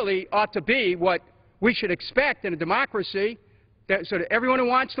 which really ought to be what we should expect in a democracy, so that everyone who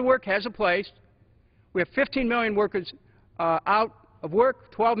wants to work has a place, we have 15 million workers out of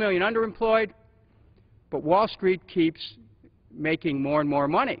work, 12 million underemployed, but Wall Street keeps making more and more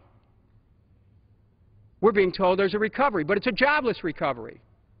money. We're being told there's a recovery, but it's a jobless recovery.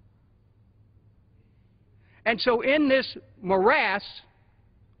 And so in this morass,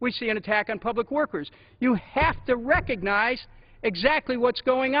 we see an attack on public workers. You have to recognize exactly what's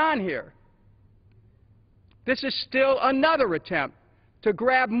going on here. This is still another attempt to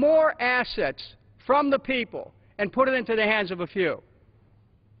grab more assets from the people and put it into the hands of a few.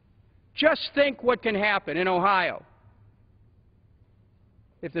 Just think what can happen in Ohio.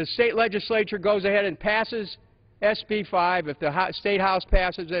 If the state legislature goes ahead and passes SB 5, if the state house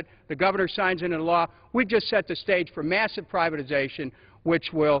passes it, the governor signs into law, we just set the stage for massive privatization,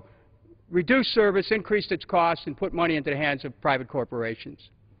 which will reduce service, increase its costs, and put money into the hands of private corporations.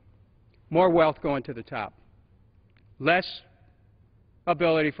 More wealth going to the top. Less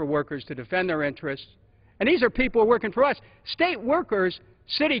ability for workers to defend their interests. And these are people working for us. State workers,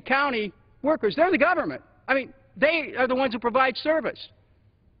 city, county workers, they're the government. I mean, they are the ones who provide service.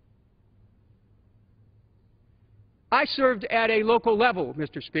 I served at a local level,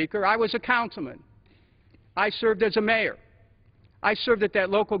 Mr. Speaker. I was a councilman. I served as a mayor. I served at that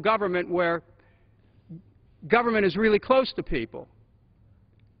local government where government is really close to people.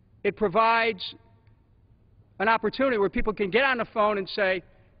 It provides an opportunity where people can get on the phone and say,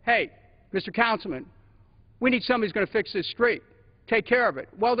 hey, Mr. Councilman, we need somebody who's going to fix this street. Take care of it.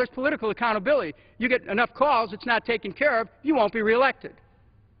 Well, there's political accountability. You get enough calls, it's not taken care of, you won't be reelected.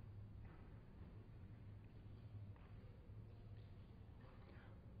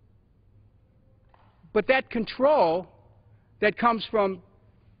 But that control that comes from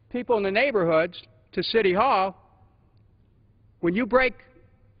people in the neighborhoods to City Hall, when you break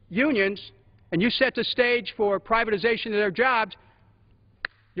unions and you set the stage for privatization of their jobs,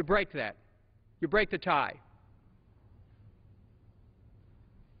 you break that. You break the tie.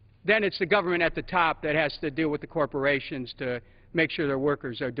 Then it's the government at the top that has to deal with the corporations to make sure their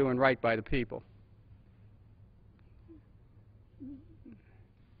workers are doing right by the people.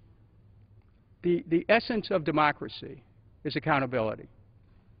 The essence of democracy is accountability.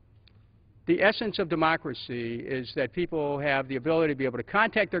 The essence of democracy is that people have the ability to be able to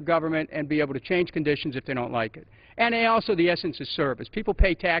contact their government and be able to change conditions if they don't like it. And also the essence is service. People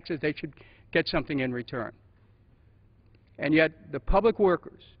pay taxes, they should get something in return. And yet the public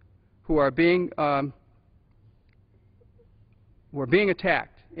workers who are being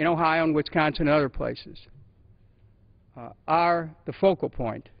attacked in Ohio and Wisconsin and other places are the focal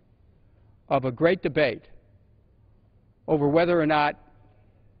point of a great debate over whether or not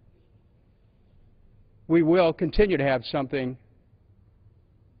we will continue to have something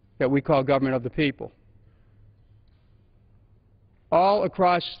that we call government of the people. All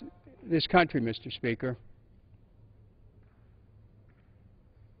across this country, Mr. Speaker,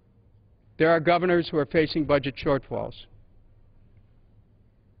 there are governors who are facing budget shortfalls.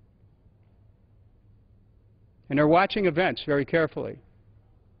 And they're watching events very carefully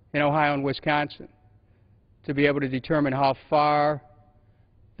in Ohio and Wisconsin to be able to determine how far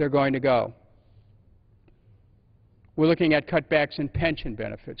they're going to go. We're looking at cutbacks in pension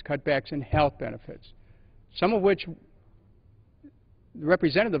benefits, cutbacks in health benefits, some of which the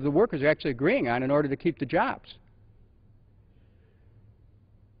representative of the workers are actually agreeing on in order to keep the jobs.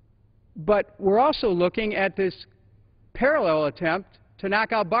 But we're also looking at this parallel attempt to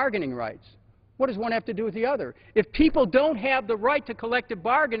knock out bargaining rights. What does one have to do with the other? If people don't have the right to collective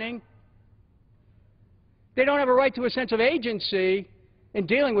bargaining, they don't have a right to a sense of agency in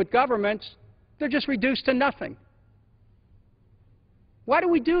dealing with governments, they're just reduced to nothing. Why do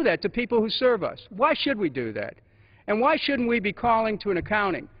we do that to people who serve us? Why should we do that? And why shouldn't we be calling to an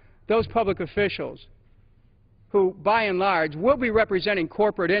accounting those public officials who, by and large, will be representing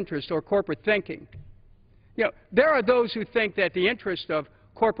corporate interest or corporate thinking? You know, there are those who think that the interest of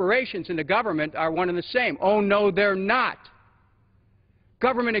corporations and the government are one and the same. Oh, no, they're not.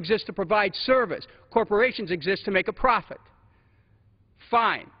 Government exists to provide service. Corporations exist to make a profit.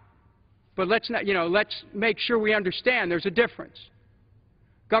 fine. But let's not, let's make sure we understand there's a difference.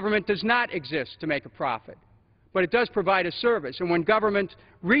 Government does not exist to make a profit, but it does provide a service. And when government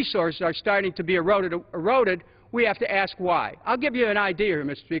resources are starting to be eroded, we have to ask why. I'll give you an idea here,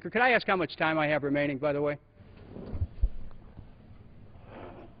 Mr. Speaker. Could I ask how much time I have remaining, by the way?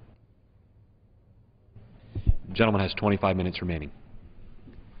 The gentleman has 25 minutes remaining.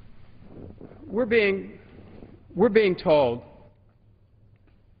 We're being told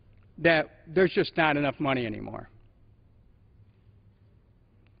that there's just not enough money anymore.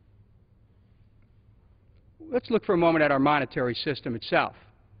 Let's look for a moment at our monetary system itself.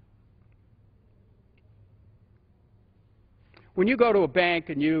 When you go to a bank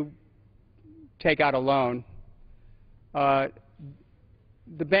and you take out a loan, the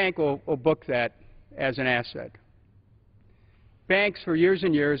bank will book that as an asset. Banks for years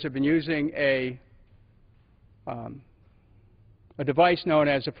and years have been using a device known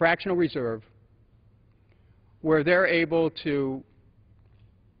as a fractional reserve, where they're able to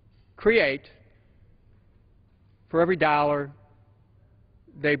create, for every dollar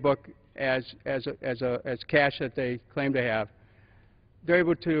they book as cash that they claim to have, they're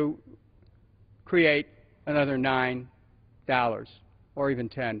able to create another $9 or even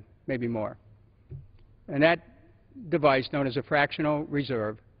 10, maybe more. And that device, known as a fractional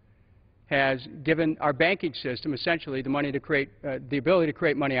reserve, has given our banking system essentially the money to create, the ability to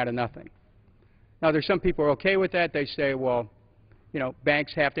create money out of nothing. Now, there's some people who are okay with that. They say, well,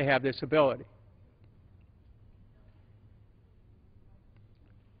 banks have to have this ability.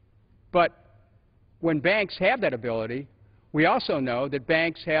 But when banks have that ability, we also know that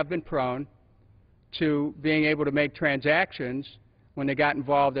banks have been prone to being able to make transactions when they got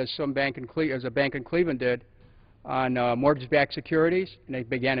involved, as a bank in Cleveland did, on mortgage-backed securities, and they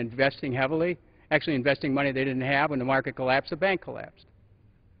began investing heavily, actually investing money they didn't have. When the market collapsed, the bank collapsed.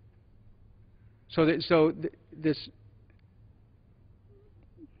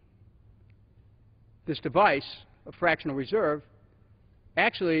 This device, a fractional reserve,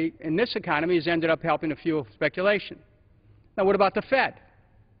 actually, in this economy, has ended up helping to fuel speculation. Now, what about the Fed?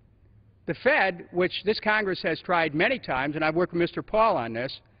 The Fed, which this Congress has tried many times, and I've worked with Mr. Paul on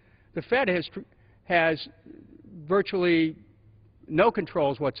this, the Fed has virtually no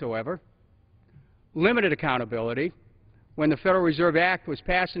controls whatsoever, limited accountability. When the Federal Reserve Act was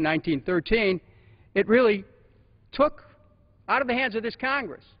passed in 1913, it really took out of the hands of this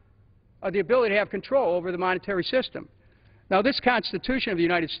Congress the ability to have control over the monetary system. Now, this Constitution of the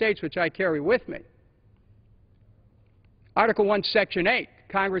United States, which I carry with me, Article 1, Section 8,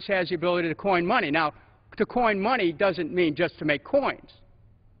 Congress has the ability to coin money. Now, to coin money doesn't mean just to make coins.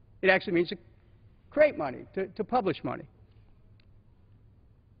 It actually means to create money, to publish money.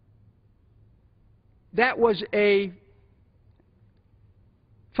 That was a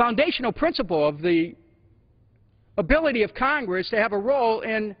foundational principle of the ability of Congress to have a role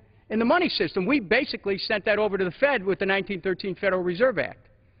in the money system. We basically sent that over to the Fed with the 1913 Federal Reserve Act.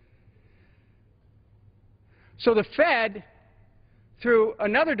 So the Fed, through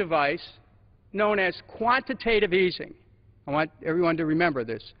another device known as quantitative easing, I want everyone to remember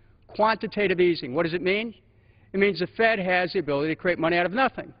this, quantitative easing. What does it mean? It means the Fed has the ability to create money out of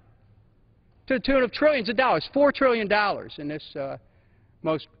nothing, to the tune of trillions of dollars, $4 trillion in this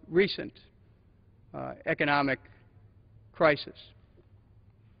most recent economic crisis.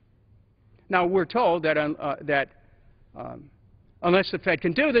 Now, we're told that, unless the Fed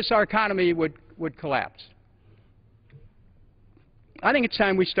can do this, our economy would collapse. I think it's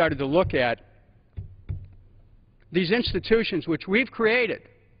time we started to look at these institutions which we've created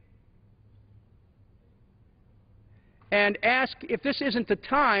and ask if this isn't the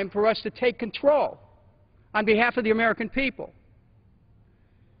time for us to take control on behalf of the American people,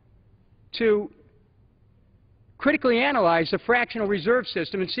 to critically analyze the fractional reserve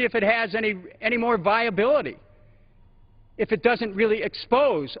system and see if it has any more viability, if it doesn't really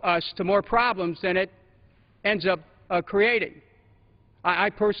expose us to more problems than it ends up creating.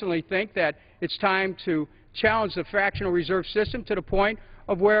 I personally think that it's time to challenge the fractional reserve system to the point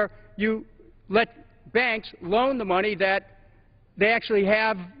of where you let banks loan the money that they actually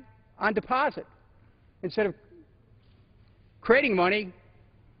have on deposit, instead of creating money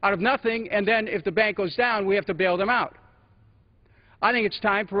out of nothing, and then if the bank goes down, we have to bail them out. I think it's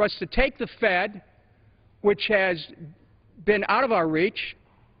time for us to take the Fed, which has been out of our reach,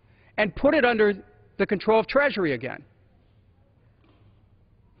 and put it under the control of Treasury again.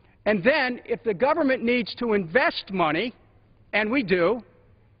 And then, if the government needs to invest money, and we do,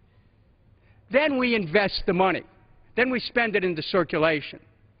 then we invest the money. Then we spend it into circulation.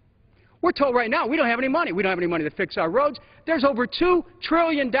 We're told right now we don't have any money. We don't have any money to fix our roads. There's over $2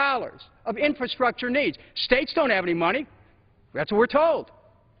 trillion of infrastructure needs. States don't have any money. That's what we're told.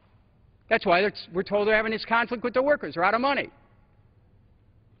 That's why we're told they're having this conflict with their workers. They're out of money.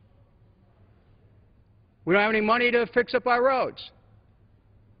 We don't have any money to fix up our roads.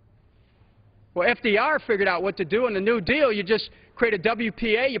 Well, FDR figured out what to do in the New Deal. You just create a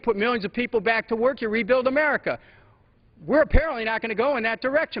WPA, you put millions of people back to work, you rebuild America. We're apparently not going to go in that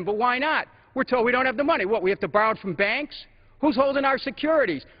direction, but why not? We're told we don't have the money. What, we have to borrow it from banks? Who's holding our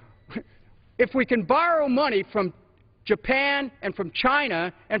securities? If we can borrow money from Japan and from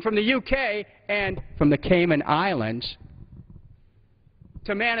China and from the UK and from the Cayman Islands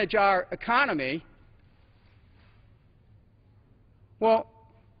to manage our economy, well,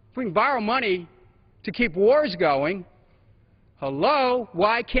 if we can borrow money to keep wars going, hello,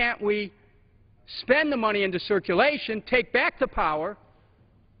 why can't we spend the money into circulation, take back the power,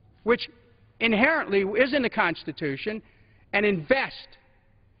 which inherently is in the Constitution, and invest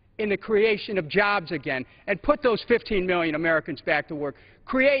in the creation of jobs again, and put those 15 million Americans back to work.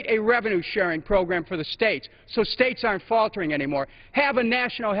 Create a revenue-sharing program for the states so states aren't faltering anymore. Have a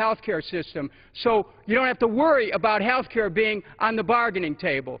national health care system so you don't have to worry about health care being on the bargaining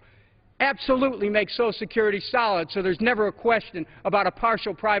table. Absolutely make Social Security solid so there's never a question about a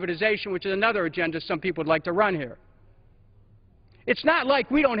partial privatization, which is another agenda some people would like to run here. It's not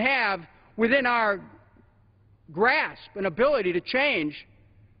like we don't have within our grasp an ability to change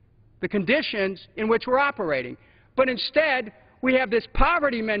the conditions in which we're operating. But instead, we have this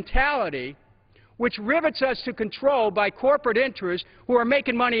poverty mentality which rivets us to control by corporate interests who are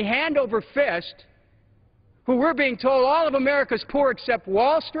making money hand over fist, who we're being told all of America's poor except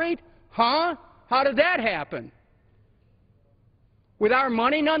Wall Street? Huh? How did that happen? With our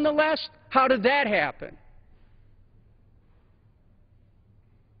money, nonetheless? How did that happen?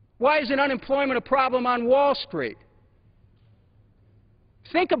 Why isn't unemployment a problem on Wall Street?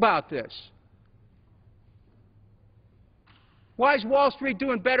 Think about this. Why is Wall Street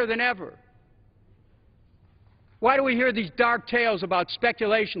doing better than ever? Why do we hear these dark tales about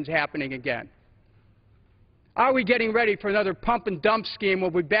speculations happening again? Are we getting ready for another pump and dump scheme?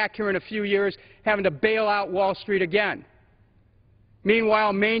 We'll be back here in a few years having to bail out Wall Street again.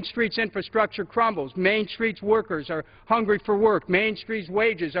 Meanwhile, Main Street's infrastructure crumbles. Main Street's workers are hungry for work. Main Street's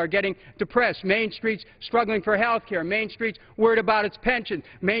wages are getting depressed. Main Street's struggling for health care. Main Street's worried about its pension.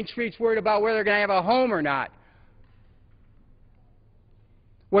 Main Street's worried about whether they're going to have a home or not.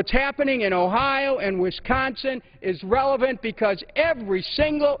 What's happening in Ohio and Wisconsin is relevant because every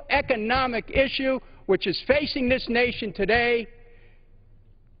single economic issue which is facing this nation today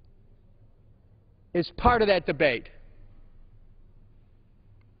is part of that debate.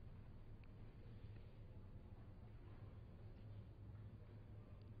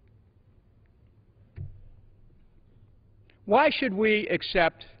 Why should we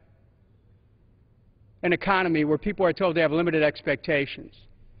accept an economy where people are told they have limited expectations?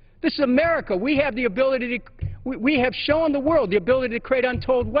 This is America. We have the ability to, we have shown the world the ability to create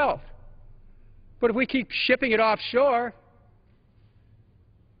untold wealth. But if we keep shipping it offshore,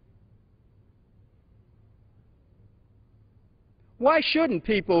 why shouldn't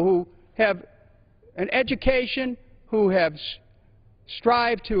people who have an education, who have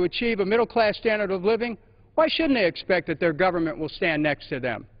strived to achieve a middle-class standard of living, why shouldn't they expect that their government will stand next to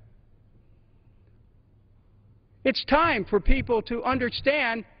them? It's time for people to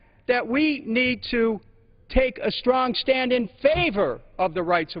understand that we need to take a strong stand in favor of the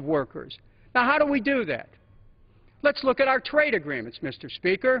rights of workers. Now, how do we do that? Let's look at our trade agreements, Mr.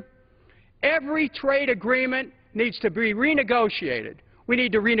 Speaker. Every trade agreement needs to be renegotiated. We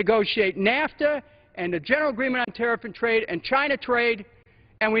need to renegotiate NAFTA and the General Agreement on Tariff and Trade and China trade,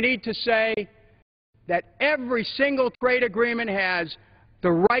 and we need to say that every single trade agreement has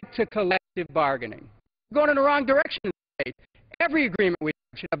the right to collective bargaining. We're going in the wrong direction today. Every agreement we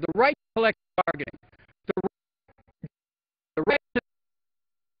have should have the right to collective bargaining, the right to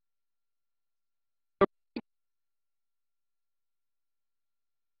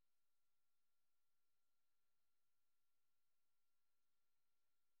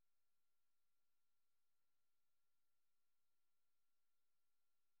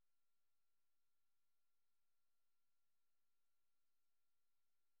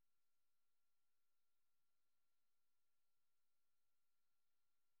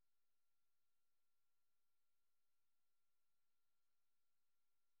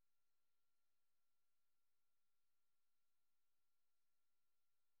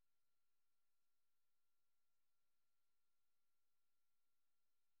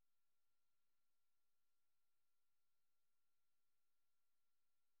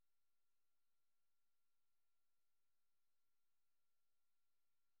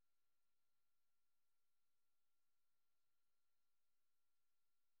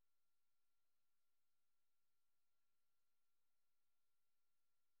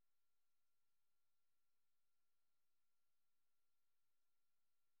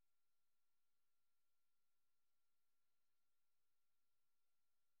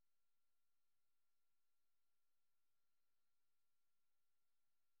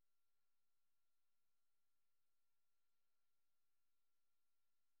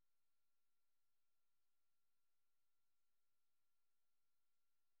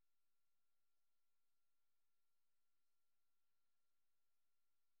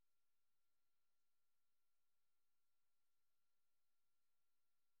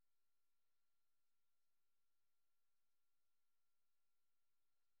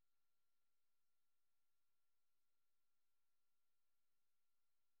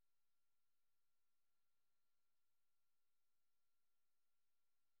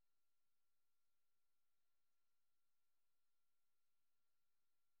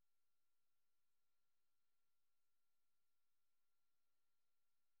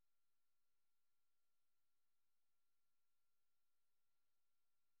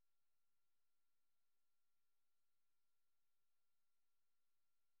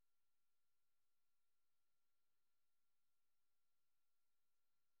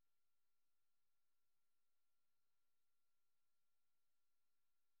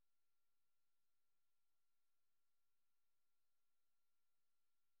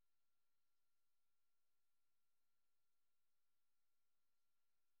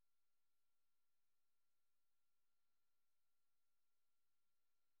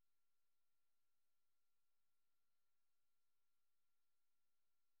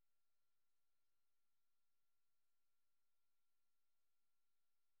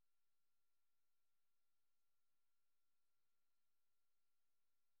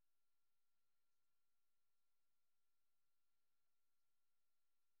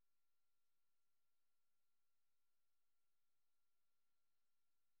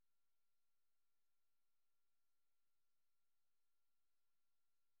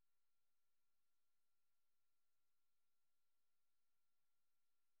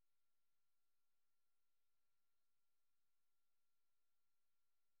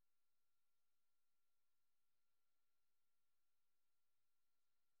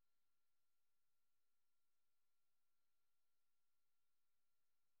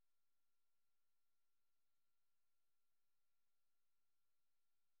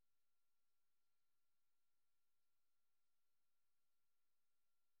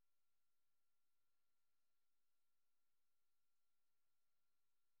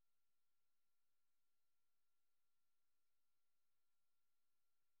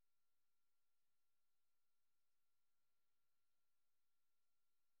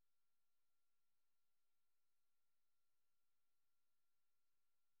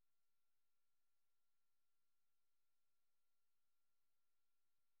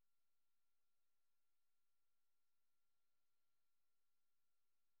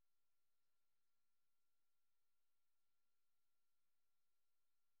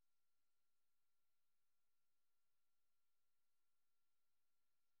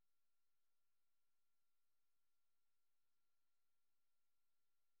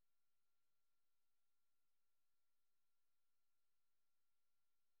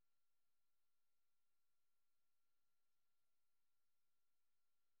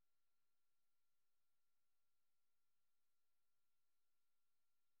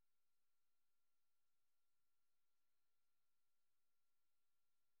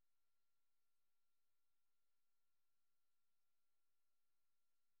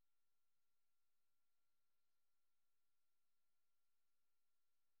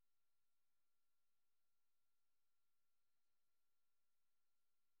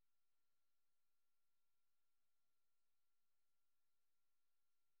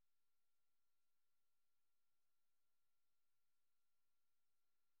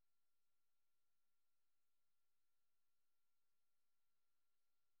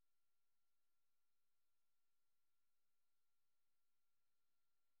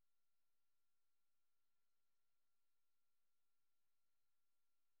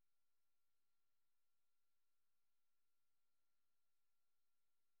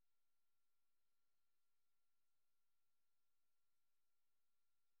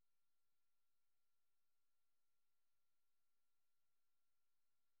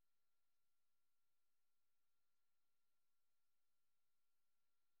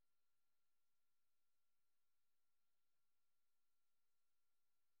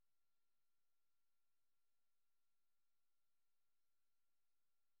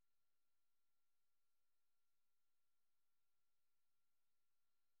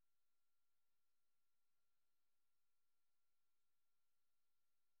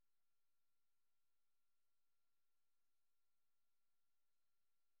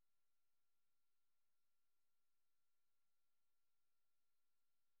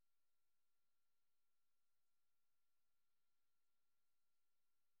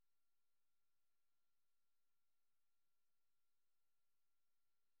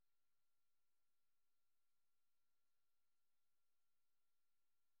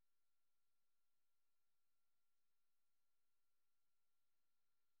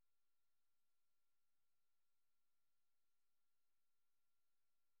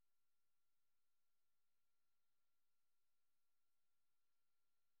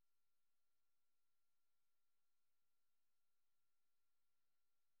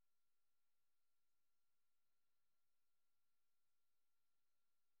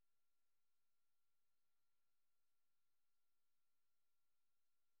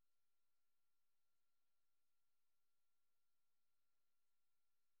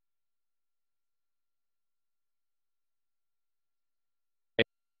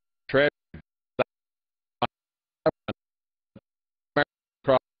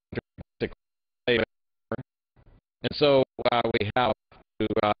And so we have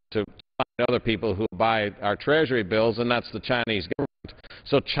to find other people who buy our Treasury bills, and that's the Chinese government.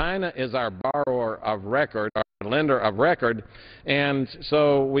 So China is our borrower of record, our lender of record, and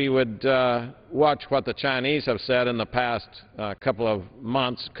so we would watch what the Chinese have said in the past couple of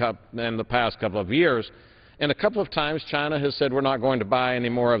months, in the past couple of years. And a couple of times China has said we're not going to buy any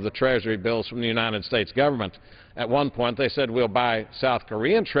more of the Treasury bills from the United States government. At one point they said we'll buy South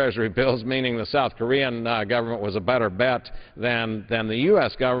Korean Treasury bills, meaning the South Korean government was a better bet than the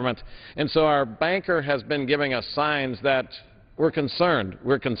U.S. government. And so our banker has been giving us signs that we're concerned.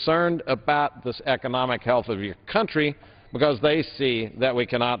 We're concerned about this economic health of your country because they see that we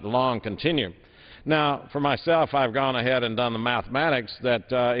cannot long continue. Now, for myself, I've gone ahead and done the mathematics that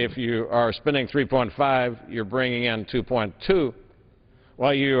if you are spending 3.5, you're bringing in 2.2,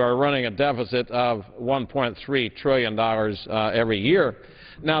 while you are running a deficit of $1.3 trillion every year.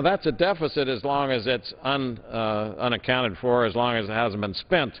 Now, that's a deficit as long as it's unaccounted for, as long as it hasn't been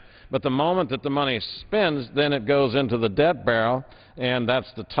spent. But the moment that the money spends, then it goes into the debt barrel, and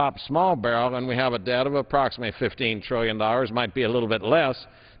that's the top small barrel, and we have a debt of approximately $15 trillion, might be a little bit less.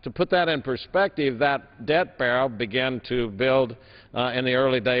 To put that in perspective, that debt barrel began to build in the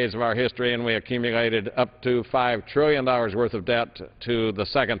early days of our history, and we accumulated up to $5 trillion worth of debt to the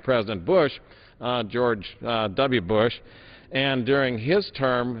second President Bush, George W. Bush. And during his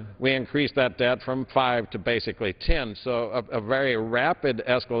term, we increased that debt from 5 to basically 10. So a very rapid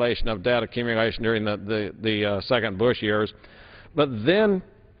escalation of debt accumulation during the second Bush years. But then,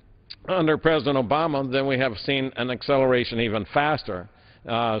 under President Obama, then we have seen an acceleration even faster.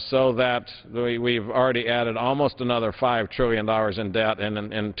 So that we've already added almost another $5 trillion in debt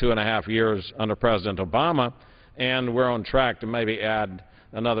in 2.5 years under President Obama, and we're on track to maybe add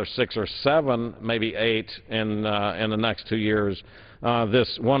another 6 or 7, maybe 8 in the next 2 years.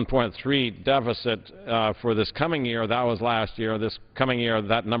 This 1.3 deficit for this coming year, that was last year. This coming year,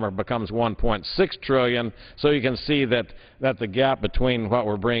 that number becomes 1.6 trillion. So you can see that the gap between what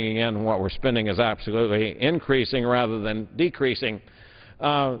we're bringing in and what we're spending is absolutely increasing rather than decreasing.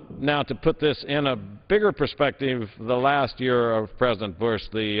 Now, to put this in a bigger perspective, the last year of President Bush,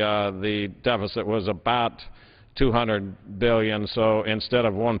 the deficit was about $200 billion. So instead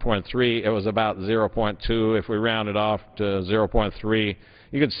of 1.3, it was about 0.2. If we round it off to 0.3,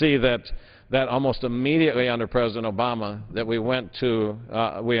 you could see that almost immediately under President Obama that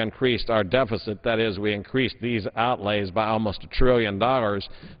we increased our deficit. That is, we increased these outlays by almost $1 trillion,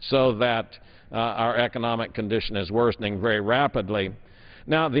 so that our economic condition is worsening very rapidly.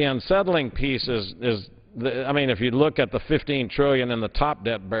 Now, the unsettling piece I mean, if you look at the $15 trillion in the top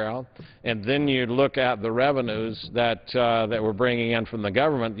debt barrel, and then you look at the revenues that we're bringing in from the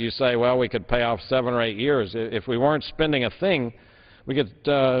government, you say, well, we could pay off 7 or 8 years. If we weren't spending a thing, we could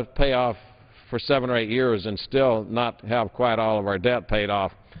pay off for 7 or 8 years and still not have quite all of our debt paid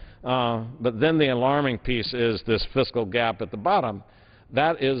off. But then the alarming piece is this fiscal gap at the bottom.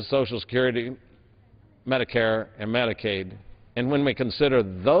 That is Social Security, Medicare, and Medicaid. And when we consider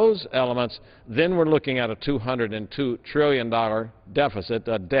those elements, then we're looking at a $202 trillion deficit,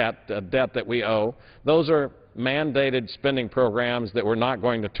 a debt that we owe. Those are mandated spending programs that we're not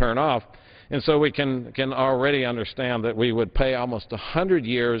going to turn off. And so we can already understand that we would pay almost 100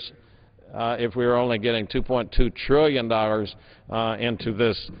 years if we were only getting $2.2 trillion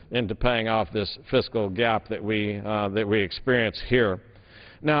into paying off this fiscal gap that we experience here.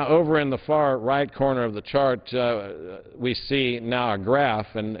 Now, over in the far right corner of the chart, we see now a graph,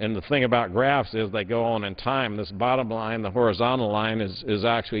 and the thing about graphs is they go on in time. This bottom line, the horizontal line, is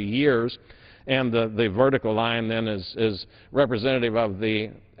actually years, and the vertical line then is representative of the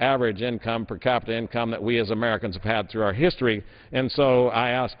average income, per capita income that we as Americans have had through our history. And so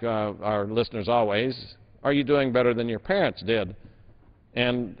I ask our listeners always, are you doing better than your parents did?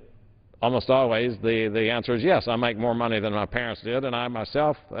 And almost always, the answer is yes. I make more money than my parents did, and I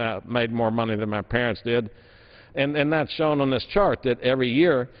myself made more money than my parents did. And that's shown on this chart, that every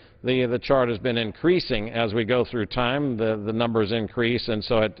year the chart has been increasing as we go through time. The numbers increase, and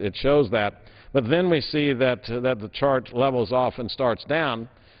so it shows that. But then we see that the chart levels off and starts down.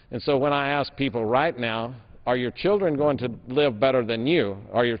 And so when I ask people right now, are your children going to live better than you?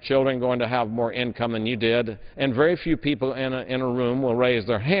 Are your children going to have more income than you did? And very few people in a room will raise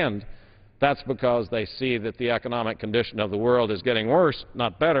their hand. That's because they see that the economic condition of the world is getting worse,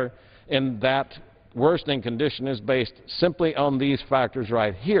 not better, and that worsening condition is based simply on these factors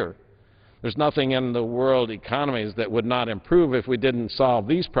right here. There's nothing in the world economies that would not improve if we didn't solve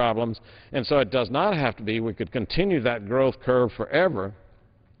these problems, and so it does not have to be. We could continue that growth curve forever.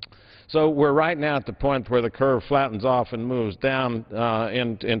 So we're right now at the point where the curve flattens off and moves down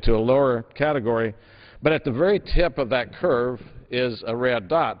into a lower category. But at the very tip of that curve is a red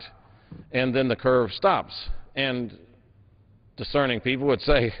dot, and then the curve stops. And discerning people would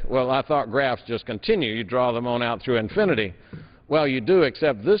say, well, I thought graphs just continue. You draw them on out through infinity. Well, you do,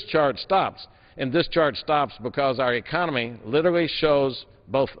 except this chart stops. And this chart stops because our economy literally shows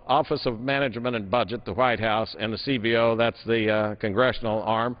both Office of Management and Budget, the White House, and the CBO, that's the congressional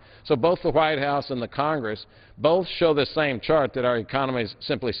arm. So both the White House and the Congress both show the same chart that our economies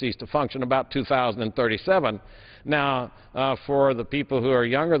simply cease to function about 2037. Now, for the people who are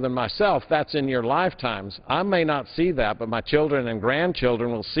younger than myself, that's in your lifetimes. I may not see that, but my children and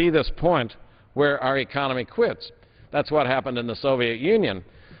grandchildren will see this point where our economy quits. That's what happened in the Soviet Union.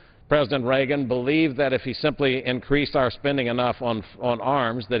 President Reagan believed that if he simply increased our spending enough on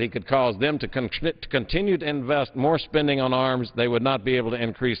arms, that he could cause them to continue to invest more spending on arms. They would not be able to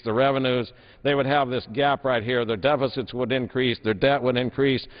increase the revenues. They would have this gap right here. Their deficits would increase, their debt would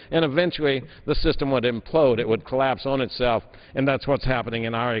increase, and eventually the system would implode. It would collapse on itself, and that's what's happening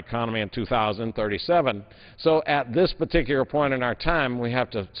in our economy in 2037. So at this particular point in our time, we have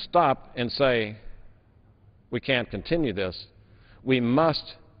to stop and say, we can't continue this. We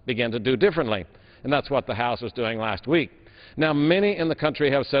must begin to do differently. And that's what the House was doing last week. Now, many in the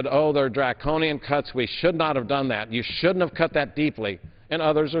country have said, oh, they're draconian cuts. We should not have done that. You shouldn't have cut that deeply. And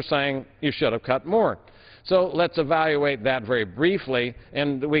others are saying you should have cut more. So let's evaluate that very briefly.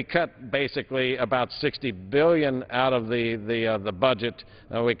 And we cut basically about $60 billion out of the budget.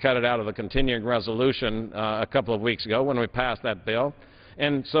 We cut it out of the continuing resolution a couple of weeks ago when we passed that bill.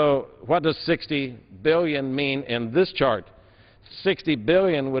 And so what does $60 billion mean in this chart? $60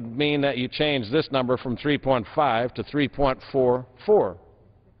 billion would mean that you change this number from 3.5 to 3.44.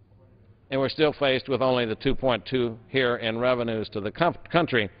 And we're still faced with only the 2.2 here in revenues to the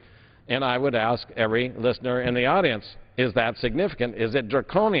country. And I would ask every listener in the audience, is that significant? Is it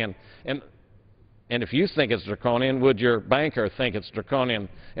draconian? And if you think it's draconian, would your banker think it's draconian?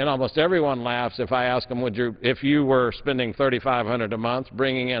 And almost everyone laughs if I ask them, if you were spending $3,500 a month,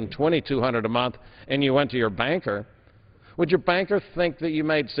 bringing in $2,200 a month, and you went to your banker, would your banker think that you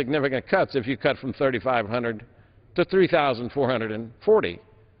made significant cuts if you cut from $3,500 to $3,440?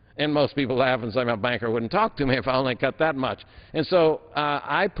 And most people laugh and say, my banker wouldn't talk to me if I only cut that much. And so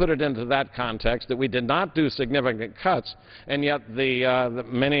I put it into that context that we did not do significant cuts, and yet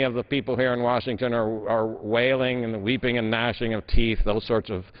many of the people here in Washington are wailing and weeping and gnashing of teeth, those sorts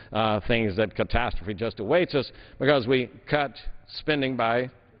of things that catastrophe just awaits us because we cut spending by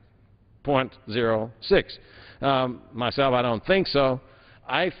 0.06. Myself, I don't think so.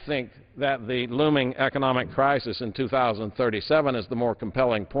 I think that the looming economic crisis in 2037 is the more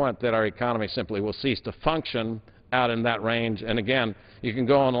compelling point, that our economy simply will cease to function out in that range. And again, you can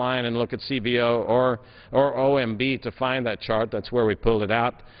go online and look at CBO or OMB to find that chart. That's where we pulled it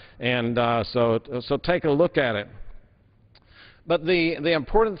out. And so take a look at it. But the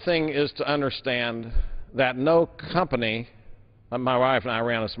important thing is to understand that no company, my wife and I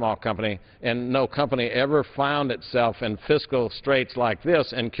ran a small company, and no company ever found itself in fiscal straits like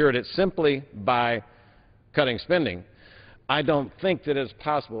this and cured it simply by cutting spending. I don't think that it's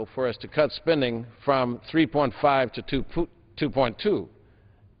possible for us to cut spending from 3.5 to 2.2.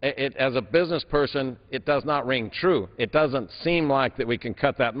 As a business person, it does not ring true. It doesn't seem like that we can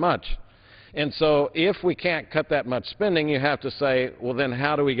cut that much. And so if we can't cut that much spending, you have to say, well, then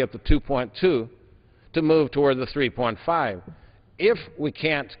how do we get the 2.2 to move toward the 3.5? If we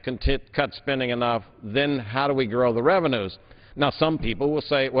can't cut spending enough, then how do we grow the revenues? Now, some people will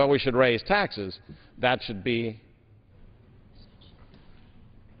say, well, we should raise taxes. That should be,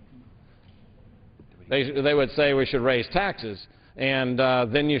 they would say we should raise taxes. And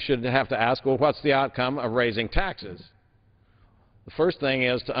then you should have to ask, well, what's the outcome of raising taxes? The first thing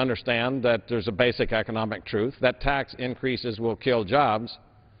is to understand that there's a basic economic truth, that tax increases will kill jobs.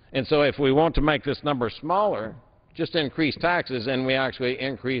 And so if we want to make this number smaller, just increase taxes, and we actually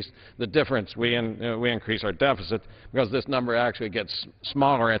increase the difference. We increase our deficit because this number actually gets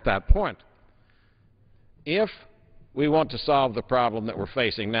smaller at that point. If we want to solve the problem that we're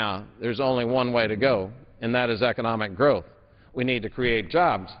facing now, there's only one way to go, and that is economic growth. We need to create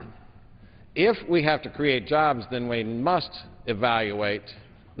jobs. If we have to create jobs, then we must evaluate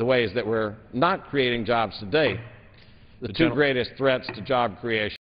the ways that we're not creating jobs today. The two greatest threats to job creation